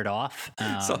squared off.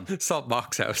 Salt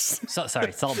box house.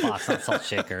 Sorry, salt box, not salt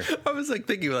shaker. I was like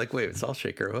thinking like, wait, salt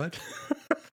shaker, what?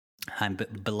 I'm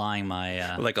belying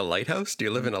my... like a lighthouse? Do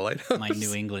you live in a lighthouse? My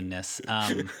New Englandness.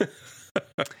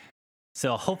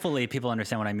 So hopefully people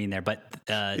understand what I mean there. But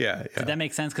yeah. Did that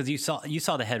make sense? Because you saw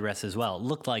the headrest as well. It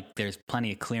looked like there's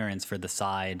plenty of clearance for the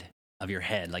side of your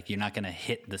head. Like you're not going to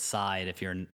hit the side if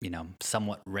you're,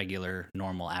 somewhat regular,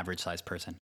 normal, average sized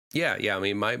person. Yeah. I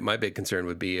mean, my big concern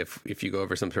would be if you go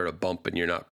over some sort of bump and you're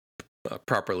not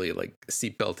properly like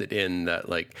seat belted in, that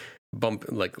like bump,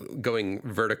 like going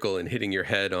vertical and hitting your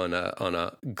head on a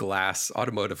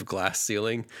automotive glass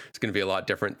ceiling. It's going to be a lot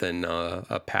different than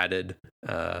a padded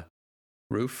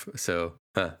roof. So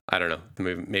I don't know.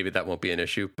 Maybe that won't be an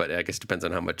issue, but I guess it depends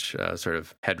on how much sort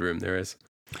of headroom there is.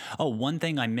 Oh, one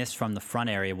thing I missed from the front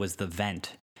area was the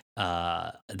vent.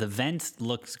 The vent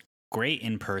looks great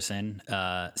in person.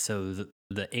 So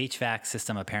the HVAC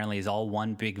system apparently is all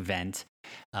one big vent,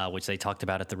 which they talked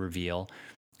about at the reveal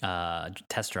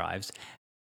test drives.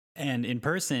 And in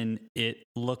person, it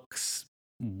looks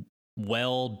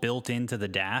well built into the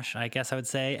dash, I guess I would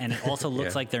say. And it also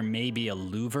looks like there may be a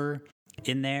louver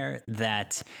in there,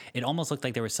 that it almost looked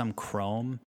like there was some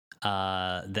chrome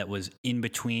that was in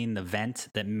between the vent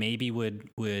that maybe would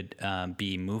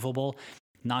be movable.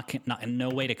 Not no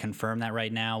way to confirm that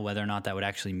right now, whether or not that would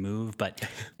actually move, but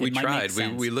we tried.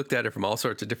 We looked at it from all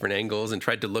sorts of different angles and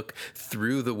tried to look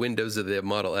through the windows of the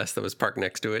Model S that was parked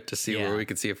next to it to see where we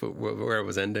could see where it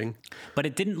was ending. But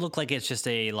it didn't look like it's just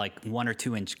a 1 or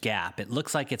 2 inch gap. It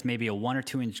looks like it's maybe a 1 or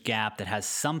 2 inch gap that has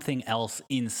something else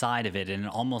inside of it, and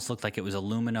it almost looked like it was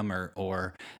aluminum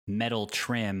or metal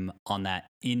trim on that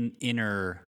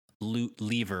inner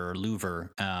louver.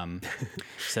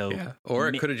 So or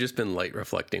it could have just been light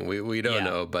reflecting. We don't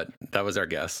know, but that was our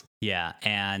guess. Yeah,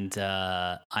 and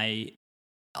I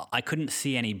couldn't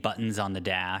see any buttons on the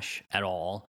dash at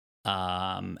all.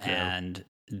 And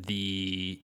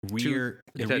the rear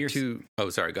oh,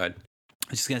 sorry, go ahead. I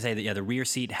was just gonna say that the rear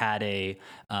seat had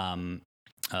an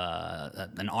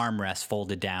armrest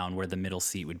folded down where the middle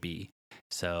seat would be.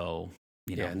 So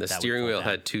and the steering wheel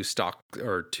had two stalks,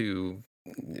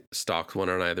 one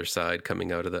on either side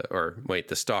coming out of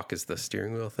the stalk is the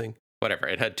steering wheel thing. Whatever.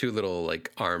 It had two little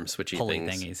arm switchy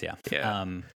thingies. Yeah.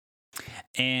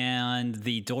 And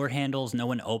the door handles, no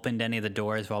one opened any of the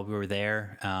doors while we were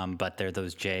there. But they're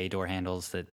those J door handles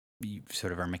that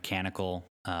sort of are mechanical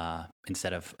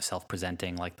instead of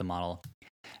self-presenting like the Model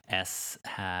S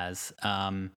has.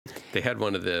 They had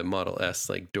one of the Model S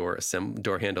door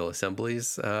handle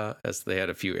assemblies, as they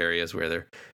had a few areas where their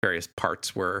various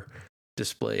parts were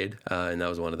displayed, and that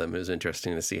was one of them. It was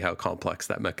interesting to see how complex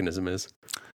that mechanism is.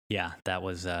 Yeah, that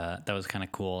was kind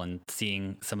of cool, and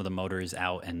seeing some of the motors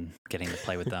out and getting to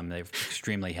play with them. They're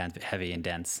extremely heavy and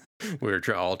dense. We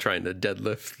were all trying to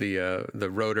deadlift the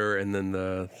rotor and then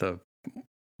the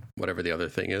whatever the other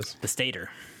thing is. The stator.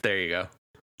 There you go.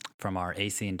 From our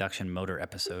AC induction motor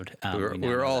episode. We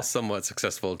were all somewhat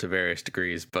successful to various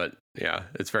degrees, but yeah,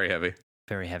 it's very heavy.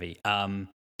 Very heavy.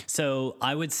 So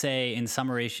I would say in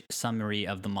summary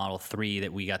of the Model 3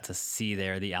 that we got to see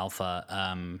there, the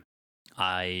Alpha,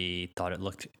 I thought it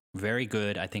looked very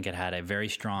good. I think it had a very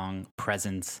strong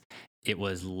presence. It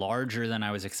was larger than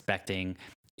I was expecting.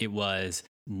 It was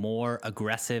more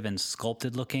aggressive and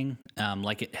sculpted looking,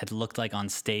 like it had looked like on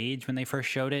stage when they first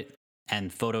showed it.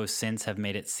 And photos since have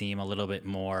made it seem a little bit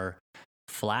more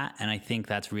flat. And I think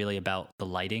that's really about the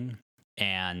lighting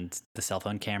and the cell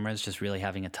phone cameras just really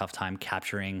having a tough time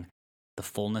capturing the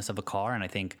fullness of a car. And I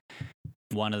think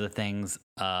one of the things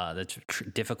that's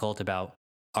difficult about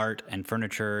art and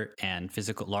furniture and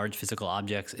large physical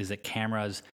objects is that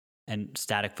cameras and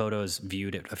static photos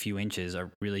viewed at a few inches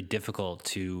are really difficult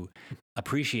to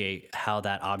appreciate how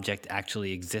that object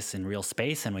actually exists in real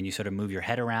space. And when you sort of move your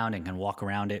head around and can walk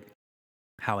around it,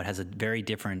 how it has a very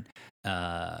different,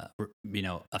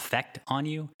 effect on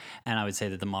you. And I would say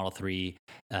that the Model 3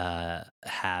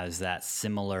 has that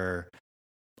similar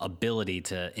ability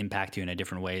to impact you in a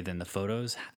different way than the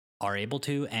photos are able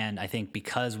to. And I think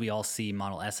because we all see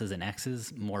Model S's and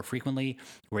X's more frequently,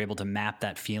 we're able to map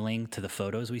that feeling to the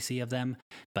photos we see of them.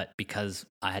 But because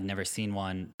I had never seen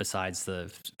one besides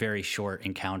the very short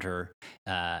encounter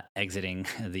exiting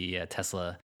the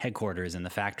Tesla headquarters in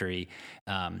the factory,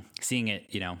 seeing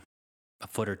it, a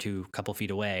foot or two, couple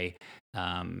feet away,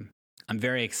 I'm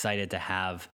very excited to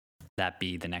have that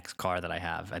be the next car that I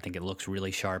have. I think it looks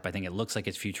really sharp. I think it looks like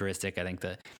it's futuristic. I think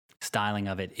the styling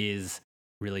of it is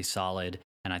really solid.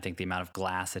 And I think the amount of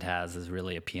glass it has is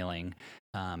really appealing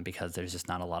because there's just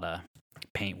not a lot of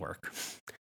paint work.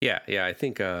 Yeah. I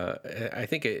think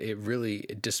it really,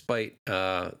 despite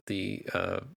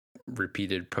the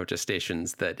repeated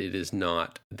protestations that it is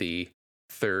not the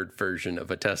third version of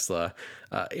a Tesla,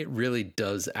 it really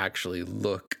does actually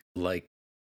look like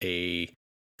a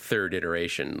third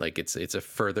iteration. Like it's a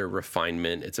further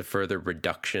refinement, it's a further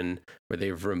reduction where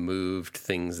they've removed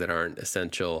things that aren't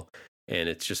essential, and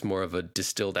it's just more of a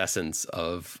distilled essence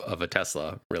of a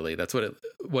Tesla. Really, that's what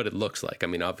it looks like. I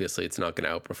mean, obviously, it's not going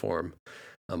to outperform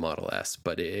a Model S,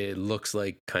 but it looks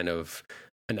like kind of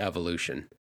an evolution.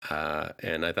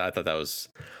 And I thought that was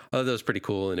pretty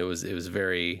cool, and it was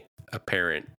very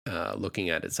apparent looking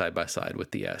at it side by side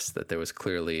with the S that there was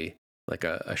clearly like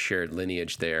a shared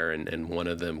lineage there, and one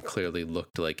of them clearly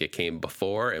looked like it came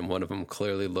before, and one of them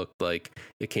clearly looked like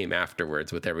it came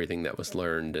afterwards with everything that was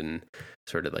learned, and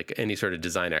sort of like any sort of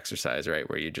design exercise, right,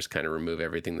 where you just kind of remove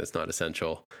everything that's not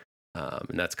essential,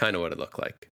 and that's kind of what it looked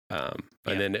like.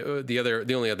 And then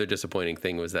the only other disappointing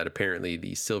thing was that apparently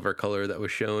the silver color that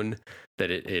was shown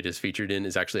that it is featured in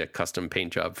is actually a custom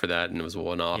paint job for that, and it was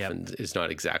one off and is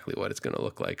not exactly what it's going to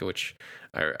look like, which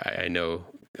I know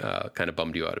kind of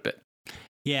bummed you out a bit.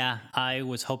 Yeah, I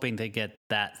was hoping to get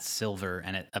that silver,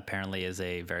 and it apparently is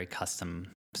a very custom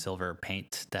silver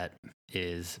paint that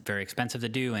is very expensive to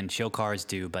do, and show cars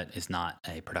do, but is not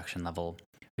a production level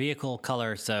vehicle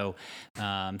color. So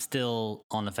still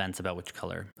on the fence about which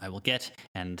color I will get,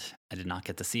 and I did not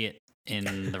get to see it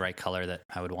in the right color that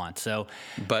I would want. So,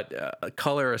 but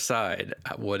color aside,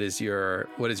 what is your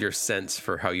sense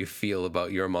for how you feel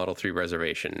about your Model 3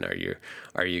 reservation?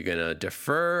 Are you gonna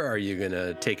defer? Are you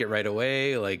gonna take it right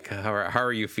away? Like how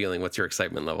are you feeling? What's your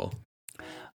excitement level?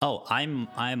 Oh, I'm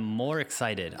more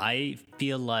excited. I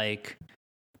feel like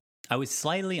I was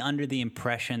slightly under the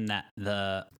impression that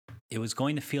it was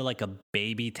going to feel like a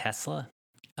baby Tesla.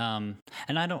 And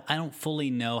I don't fully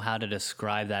know how to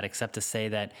describe that except to say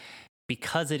that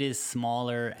because it is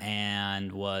smaller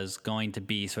and was going to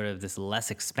be sort of this less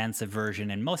expensive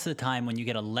version, and most of the time when you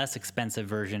get a less expensive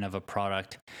version of a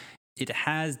product, it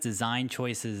has design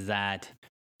choices that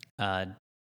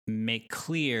make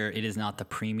clear it is not the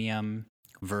premium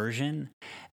version.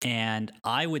 And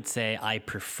I would say I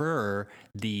prefer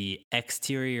the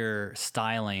exterior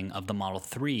styling of the Model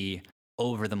 3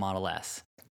 over the Model S.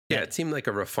 Yeah, it seemed like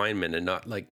a refinement and not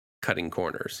like cutting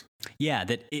corners. Yeah,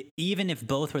 even if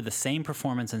both were the same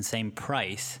performance and same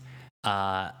price,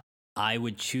 I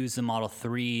would choose the Model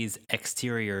 3's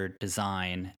exterior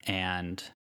design and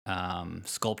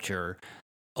sculpture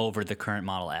over the current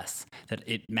Model S. That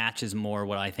it matches more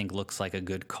what I think looks like a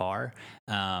good car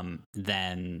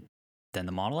than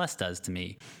the Model S does to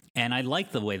me. And I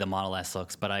like the way the Model S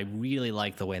looks, but I really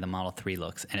like the way the Model 3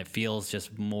 looks. And it feels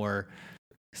just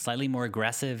slightly more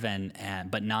aggressive,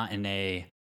 but not in a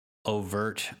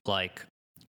overt, like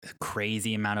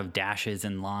crazy amount of dashes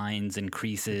and lines and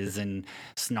creases and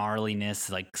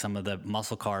snarliness like some of the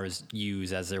muscle cars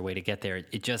use as their way to get there.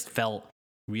 It just felt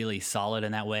really solid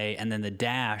in that way. And then the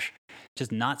dash,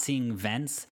 just not seeing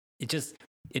vents,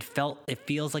 it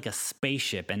feels like a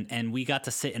spaceship. And we got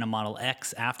to sit in a Model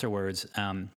X afterwards.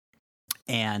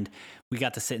 And we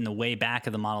got to sit in the way back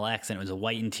of the Model X, and it was a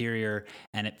white interior,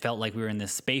 and it felt like we were in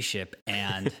this spaceship.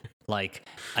 And like,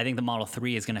 I think the Model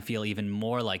 3 is going to feel even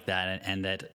more like that. And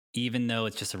that even though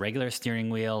it's just a regular steering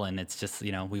wheel and it's just,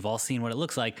 we've all seen what it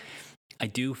looks like, I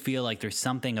do feel like there's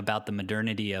something about the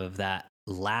modernity of that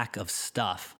lack of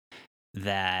stuff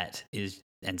that is,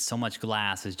 and so much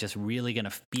glass is just really going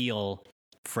to feel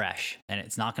fresh. And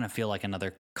it's not going to feel like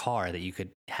another car that you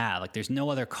could have. Like, there's no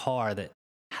other car that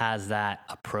has that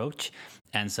approach.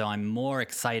 And so I'm more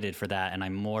excited for that, and I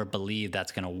more believe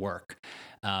that's going to work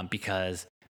because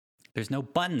there's no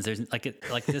buttons. There's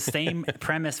like the same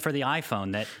premise for the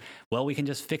iPhone that, well, we can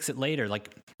just fix it later.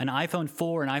 Like an iPhone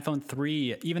 4, an iPhone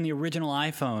 3, even the original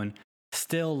iPhone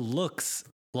still looks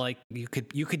like you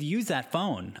could use that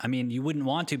phone. I mean, you wouldn't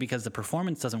want to because the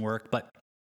performance doesn't work, but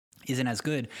isn't as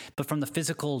good. But from the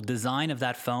physical design of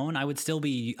that phone, I would still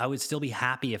be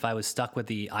happy if I was stuck with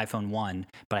the iPhone 1,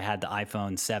 but I had the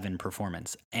iPhone 7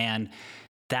 performance. And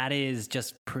that is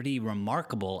just pretty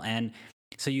remarkable. And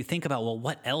so you think about, well,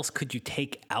 what else could you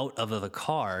take out of the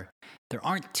car? There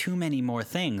aren't too many more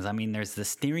things. I mean, there's the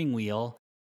steering wheel,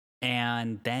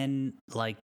 and then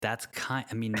like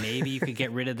maybe you could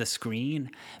get rid of the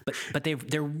screen, but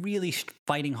they're really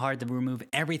fighting hard to remove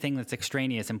everything that's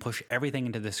extraneous and push everything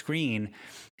into the screen.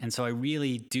 And so I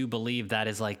really do believe that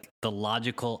is like the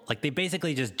logical, like they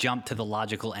basically just jumped to the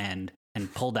logical end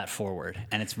and pulled that forward.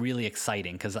 And it's really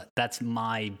exciting because that's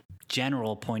my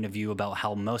general point of view about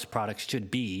how most products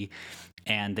should be.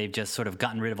 And they've just sort of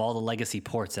gotten rid of all the legacy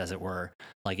ports, as it were,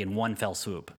 like in one fell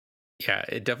swoop. Yeah,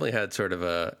 it definitely had sort of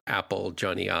a Apple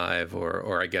Johnny Ive,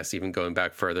 or I guess even going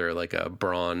back further, like a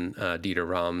Braun Dieter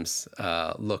Rams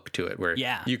look to it, where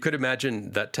you could imagine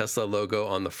that Tesla logo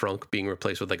on the front being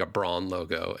replaced with like a Braun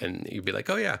logo, and you'd be like,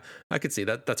 oh yeah, I could see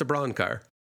that. That's a Braun car.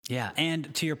 Yeah,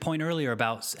 and to your point earlier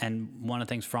about, and one of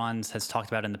the things Franz has talked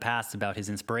about in the past about his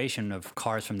inspiration of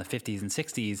cars from the 50s and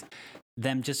 60s,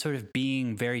 them just sort of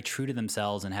being very true to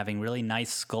themselves and having really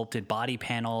nice sculpted body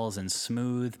panels and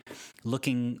smooth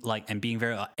looking, like, and being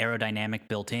very aerodynamic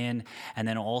built in, and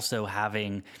then also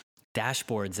having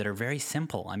dashboards that are very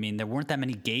simple. I mean, there weren't that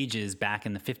many gauges back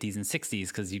in the 50s and 60s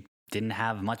because you didn't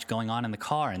have much going on in the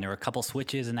car, and there were a couple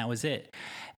switches and that was it.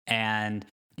 And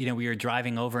we were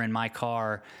driving over in my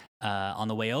car on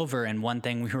the way over, and one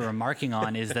thing we were remarking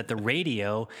on is that the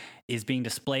radio is being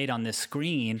displayed on this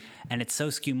screen, and it's so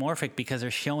skeuomorphic because they're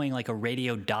showing like a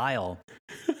radio dial.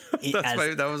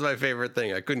 That was my favorite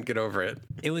thing. I couldn't get over it.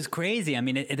 It was crazy. I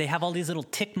mean, they have all these little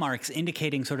tick marks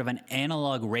indicating sort of an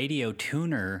analog radio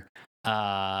tuner.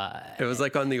 It was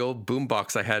like on the old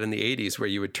boombox I had in the 80s where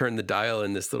you would turn the dial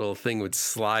and this little thing would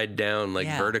slide down like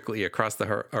vertically across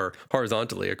or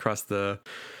horizontally across the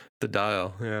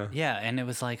dial. Yeah. And it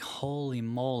was like, holy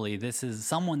moly,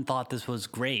 someone thought this was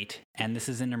great, and this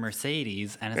is in a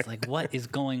Mercedes, and it's like, what is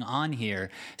going on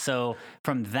here? So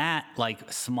from that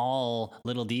like small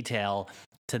little detail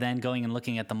to then going and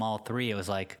looking at the Model 3, it was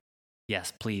like,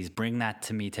 yes, please bring that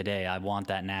to me today. I want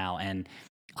that now. And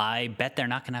I bet they're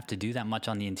not going to have to do that much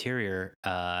on the interior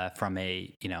from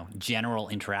a general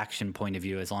interaction point of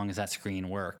view, as long as that screen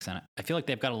works. And I feel like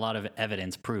they've got a lot of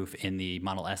evidence proof in the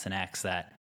Model S and X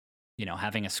that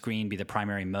having a screen be the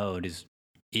primary mode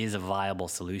is a viable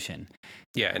solution.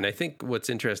 Yeah, and I think what's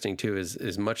interesting too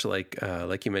is much like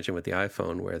you mentioned with the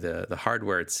iPhone, where the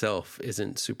hardware itself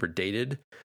isn't super dated.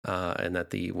 And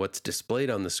that what's displayed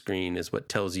on the screen is what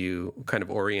tells you, kind of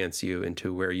orients you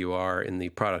into where you are in the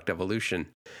product evolution.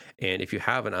 And if you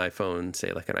have an iPhone,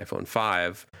 say like an iPhone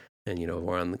 5, and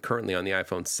we're currently on the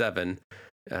iPhone 7,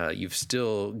 you've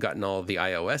still gotten all of the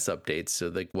iOS updates. So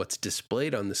like what's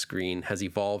displayed on the screen has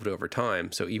evolved over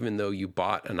time. So even though you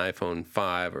bought an iPhone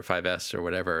 5 or 5S or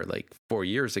whatever like 4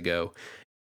 years ago,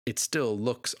 it still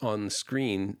looks on the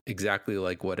screen exactly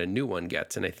like what a new one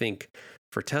gets. And I think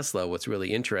for Tesla, what's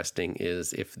really interesting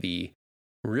is if the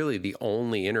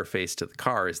only interface to the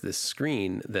car is this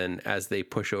screen, then as they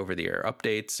push over the air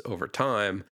updates over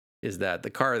time, is that the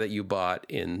car that you bought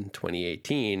in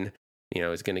 2018,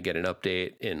 is going to get an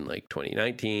update in like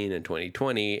 2019 and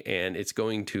 2020, and it's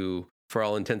going to, for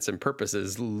all intents and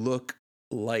purposes, look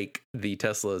like the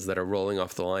Teslas that are rolling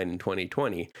off the line in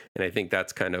 2020. And I think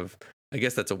that's I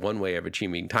guess that's a one way of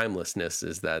achieving timelessness,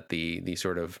 is that the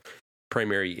sort of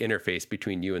primary interface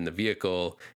between you and the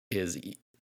vehicle is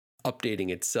updating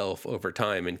itself over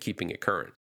time and keeping it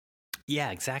current.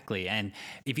 Yeah, exactly. And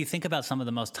if you think about some of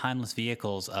the most timeless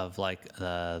vehicles of like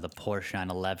the Porsche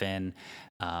 911,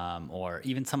 or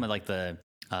even some of like the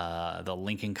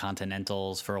Lincoln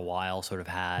Continentals for a while sort of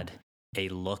had a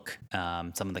look.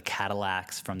 Some of the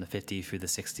Cadillacs from the 50s through the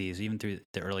 60s, even through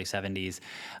the early 70s.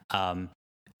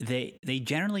 They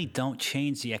generally don't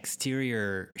change the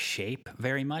exterior shape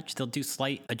very much. They'll do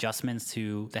slight adjustments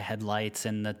to the headlights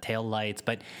and the tail lights,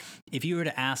 but if you were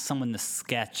to ask someone to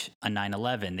sketch a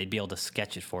 911, they'd be able to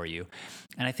sketch it for you.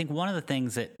 And I think one of the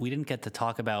things that we didn't get to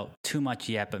talk about too much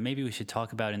yet, but maybe we should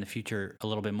talk about in the future a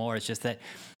little bit more, is just that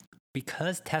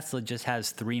because Tesla just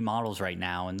has 3 models right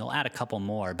now, and they'll add a couple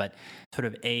more, but sort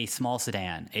of a small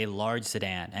sedan, a large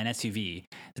sedan, an SUV,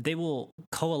 that they will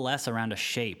coalesce around a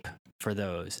shape for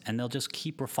those, and they'll just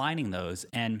keep refining those.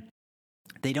 And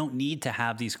they don't need to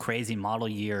have these crazy model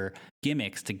year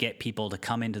gimmicks to get people to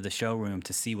come into the showroom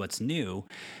to see what's new,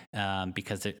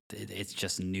 because it's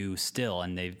just new still,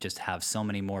 and they just have so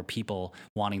many more people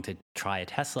wanting to try a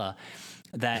Tesla,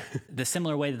 that the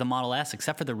similar way that the Model S,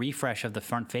 except for the refresh of the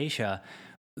front fascia,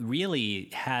 really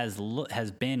has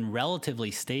been relatively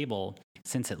stable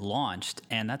since it launched,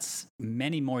 and that's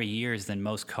many more years than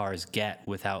most cars get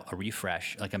without a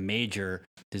refresh, like a major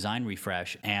design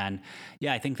refresh. And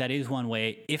yeah, I think that is one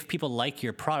way. If people like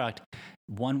your product,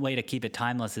 one way to keep it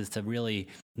timeless is to really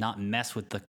not mess with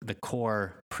the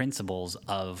core principles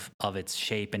of its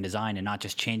shape and design, and not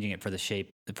just changing it for the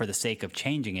sake of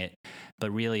changing it,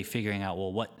 but really figuring out,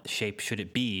 well, what shape should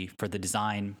it be for the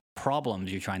design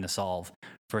problems you're trying to solve,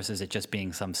 versus it just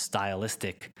being some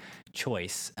stylistic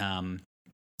choice.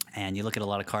 And you look at a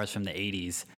lot of cars from the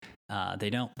 80s, they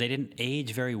didn't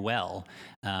age very well.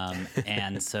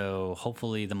 And so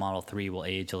hopefully the Model 3 will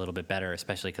age a little bit better,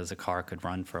 especially because the car could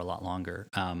run for a lot longer.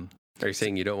 Are you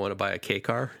saying you don't want to buy a K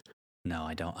car? No,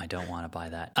 I don't want to buy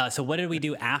that. So what did we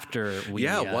do after we...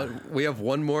 we have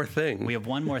one more thing. We have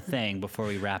one more thing before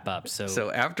we wrap up.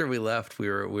 So after we left, we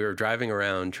were driving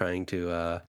around trying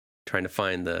to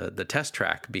find the test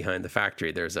track behind the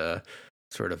factory. There's a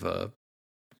sort of a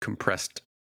compressed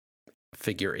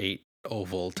figure 8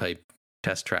 oval type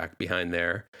test track behind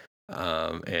there.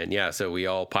 So we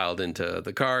all piled into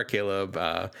the car, Caleb,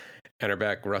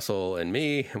 Ennerbek, Russell, and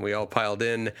me, and we all piled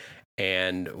in,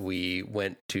 and we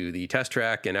went to the test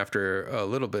track, and after a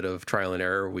little bit of trial and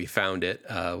error, we found it.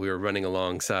 We were running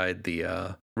alongside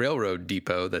the railroad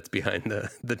depot that's behind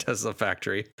the Tesla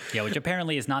factory. Yeah, which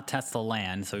apparently is not Tesla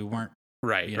land, so we weren't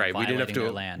Right. We didn't have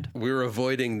to land. We were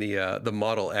avoiding the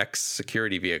Model X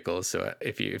security vehicles. So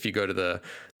if you go to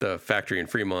the factory in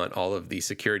Fremont, all of the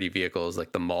security vehicles,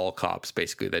 like the mall cops,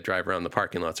 basically that drive around the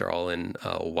parking lots, are all in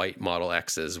white Model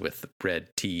X's with red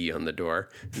T on the door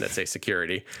that say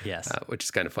security. Yes, which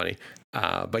is kind of funny.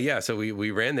 But yeah, so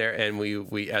we ran there, and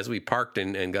we as we parked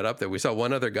and got up there, we saw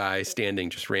one other guy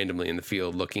standing just randomly in the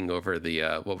field looking over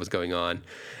the what was going on.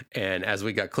 And as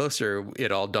we got closer, it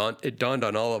dawned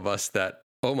on all of us that,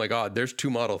 oh my God, there's 2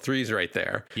 Model 3s right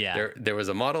there. Yeah. There was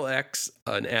a Model X,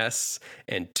 an S,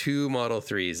 and 2 Model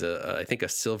 3s, I think a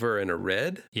silver and a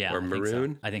red, or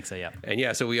maroon. I think so, yeah. And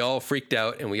yeah, so we all freaked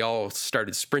out, and we all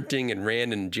started sprinting and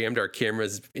ran and jammed our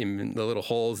cameras in the little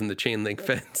holes in the chain link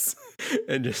fence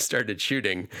and just started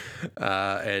shooting.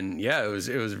 And yeah, it was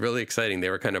really exciting. They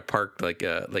were kind of parked like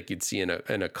you'd see in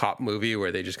a cop movie,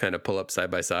 where they just kind of pull up side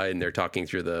by side and they're talking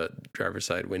through the driver's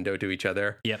side window to each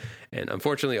other. Yep. And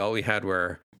unfortunately, all we had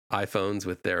were iPhones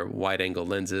with their wide-angle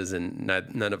lenses, and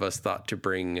none of us thought to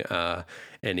bring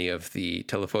any of the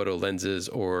telephoto lenses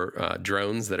or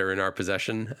drones that are in our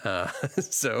possession.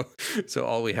 So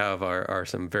all we have are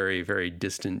some very, very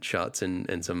distant shots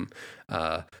and some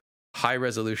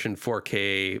high-resolution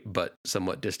 4K but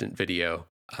somewhat distant video.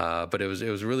 But it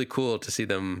was really cool to see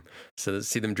them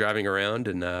driving around.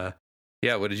 And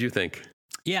yeah, what did you think?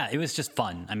 Yeah, it was just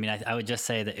fun. I mean, I would just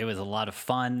say that it was a lot of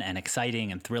fun and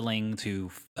exciting and thrilling to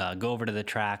go over to the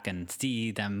track and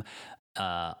see them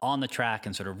on the track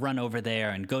and sort of run over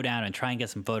there and go down and try and get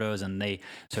some photos. And they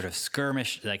sort of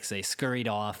skirmished, like they scurried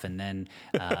off. And then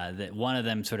one of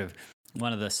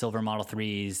the silver Model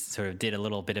 3s sort of did a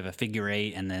little bit of a figure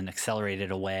 8 and then accelerated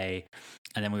away.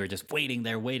 And then we were just waiting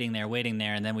there.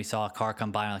 And then we saw a car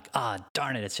come by, and like,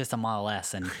 darn it, it's just a Model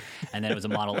S. And then it was a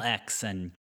Model X.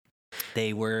 And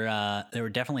there were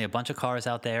definitely a bunch of cars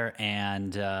out there,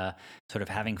 and sort of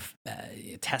having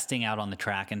testing out on the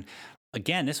track. And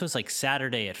again, this was like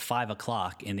Saturday at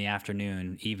 5:00 in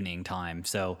the evening time.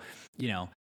 So,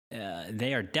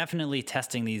 they are definitely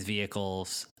testing these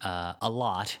vehicles a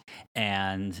lot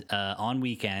and on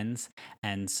weekends.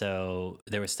 And so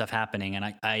there was stuff happening.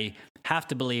 And I have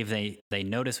to believe they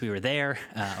noticed we were there,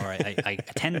 or I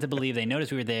tend to believe they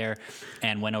noticed we were there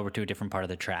and went over to a different part of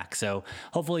the track. So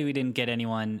hopefully we didn't get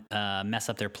anyone mess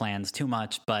up their plans too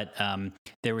much. But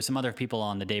there were some other people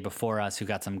on the day before us who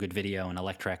got some good video, and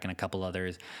Electrek and a couple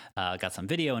others got some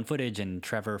video and footage, and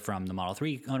Trevor from the Model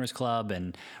 3 Owners Club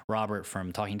and Robert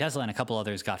from Talking Tesla and a couple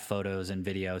others got photos and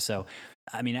video. So,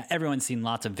 I mean, everyone's seen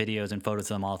lots of videos and photos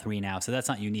of the Model 3 now, so that's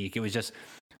not unique. It was just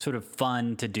sort of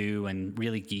fun to do and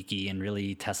really geeky and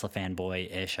really Tesla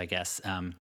fanboy-ish, I guess.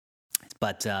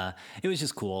 But it was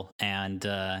just cool and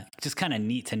just kind of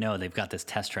neat to know they've got this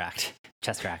test track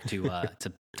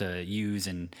to use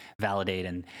and validate.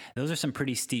 And those are some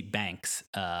pretty steep banks.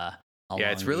 Yeah,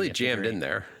 it's really jammed in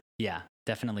there. Yeah,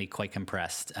 definitely quite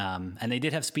compressed. And they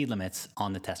did have speed limits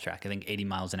on the test track. I think 80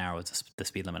 miles an hour was the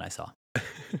speed limit I saw.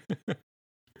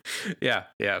 Yeah,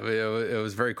 it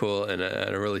was very cool and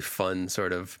a really fun,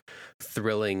 sort of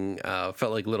thrilling.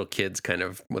 Felt like little kids, kind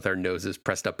of with our noses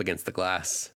pressed up against the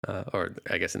glass, or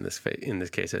I guess in this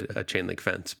case, a chain link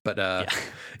fence. But it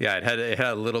had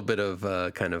a little bit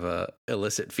of kind of a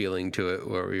illicit feeling to it,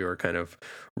 where we were kind of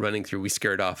running through. We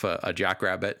scared off a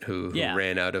jackrabbit who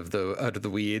ran out of the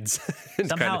weeds.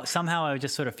 Somehow, I would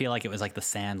just sort of feel like it was like The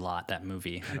Sandlot, that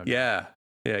movie. I don't know.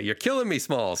 Yeah, you're killing me,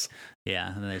 Smalls.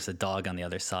 Yeah, and there's a dog on the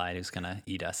other side who's going to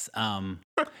eat us.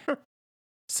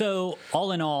 So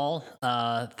all in all,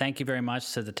 thank you very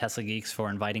much to the Tesla Geeks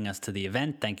for inviting us to the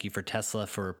event. Thank you for Tesla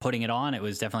for putting it on. It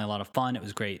was definitely a lot of fun. It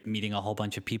was great meeting a whole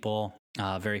bunch of people.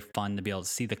 Very fun to be able to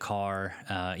see the car,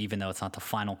 even though it's not the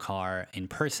final car, in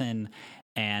person.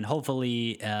 And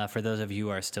hopefully, for those of you who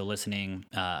are still listening,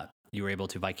 you were able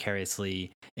to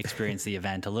vicariously experience the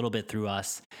event a little bit through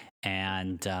us.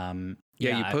 And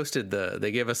you posted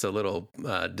they gave us a little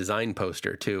design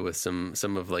poster too with some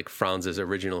of like Franz's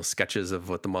original sketches of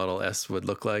what the Model S would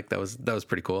look like. That was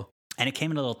pretty cool. And it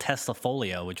came in a little Tesla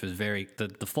folio, which was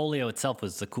the folio itself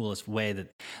was the coolest way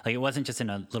that, like, it wasn't just in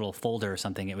a little folder or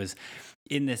something. It was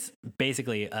in this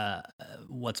basically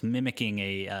what's mimicking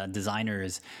a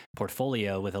designer's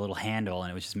portfolio with a little handle,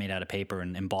 and it was just made out of paper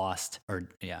and embossed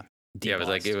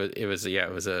debossed. Yeah,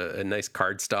 it was a nice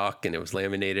cardstock, and it was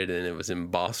laminated, and it was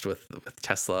embossed with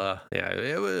Tesla. Yeah,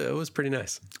 it was pretty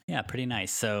nice. Yeah, pretty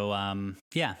nice. So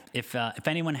if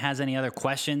anyone has any other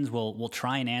questions, we'll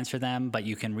try and answer them. But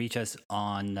you can reach us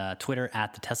on Twitter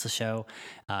at The Tesla Show.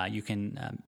 You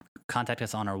can contact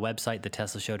us on our website,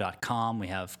 theteslashow.com. We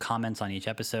have comments on each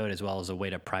episode, as well as a way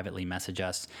to privately message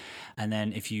us. And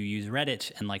then if you use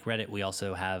Reddit, and like Reddit, we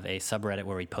also have a subreddit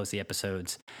where we post the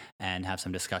episodes and have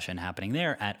some discussion happening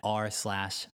there at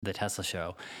r/The Tesla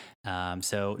Show.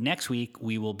 So next week,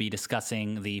 we will be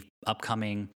discussing the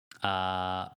upcoming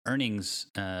earnings,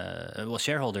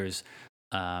 shareholders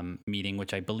meeting,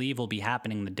 which I believe will be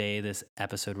happening the day this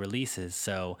episode releases.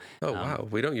 So, wow,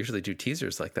 we don't usually do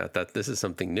teasers like that. This is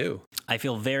something new. I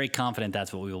feel very confident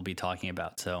that's what we will be talking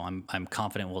about. So I'm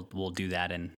confident we'll do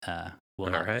that, and we'll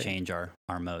not change our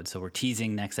mode. So we're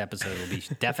teasing next episode will be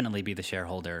definitely be the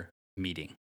shareholder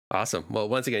meeting. Awesome. Well,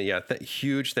 once again,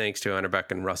 huge thanks to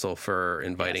Anurbeck and Russell for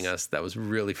inviting us. That was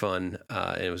really fun,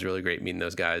 and it was really great meeting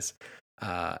those guys.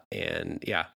 And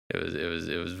yeah, it was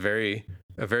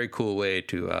a very cool way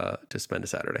to spend a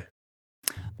Saturday.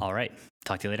 All right.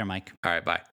 Talk to you later, Mike. All right.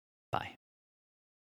 Bye. Bye.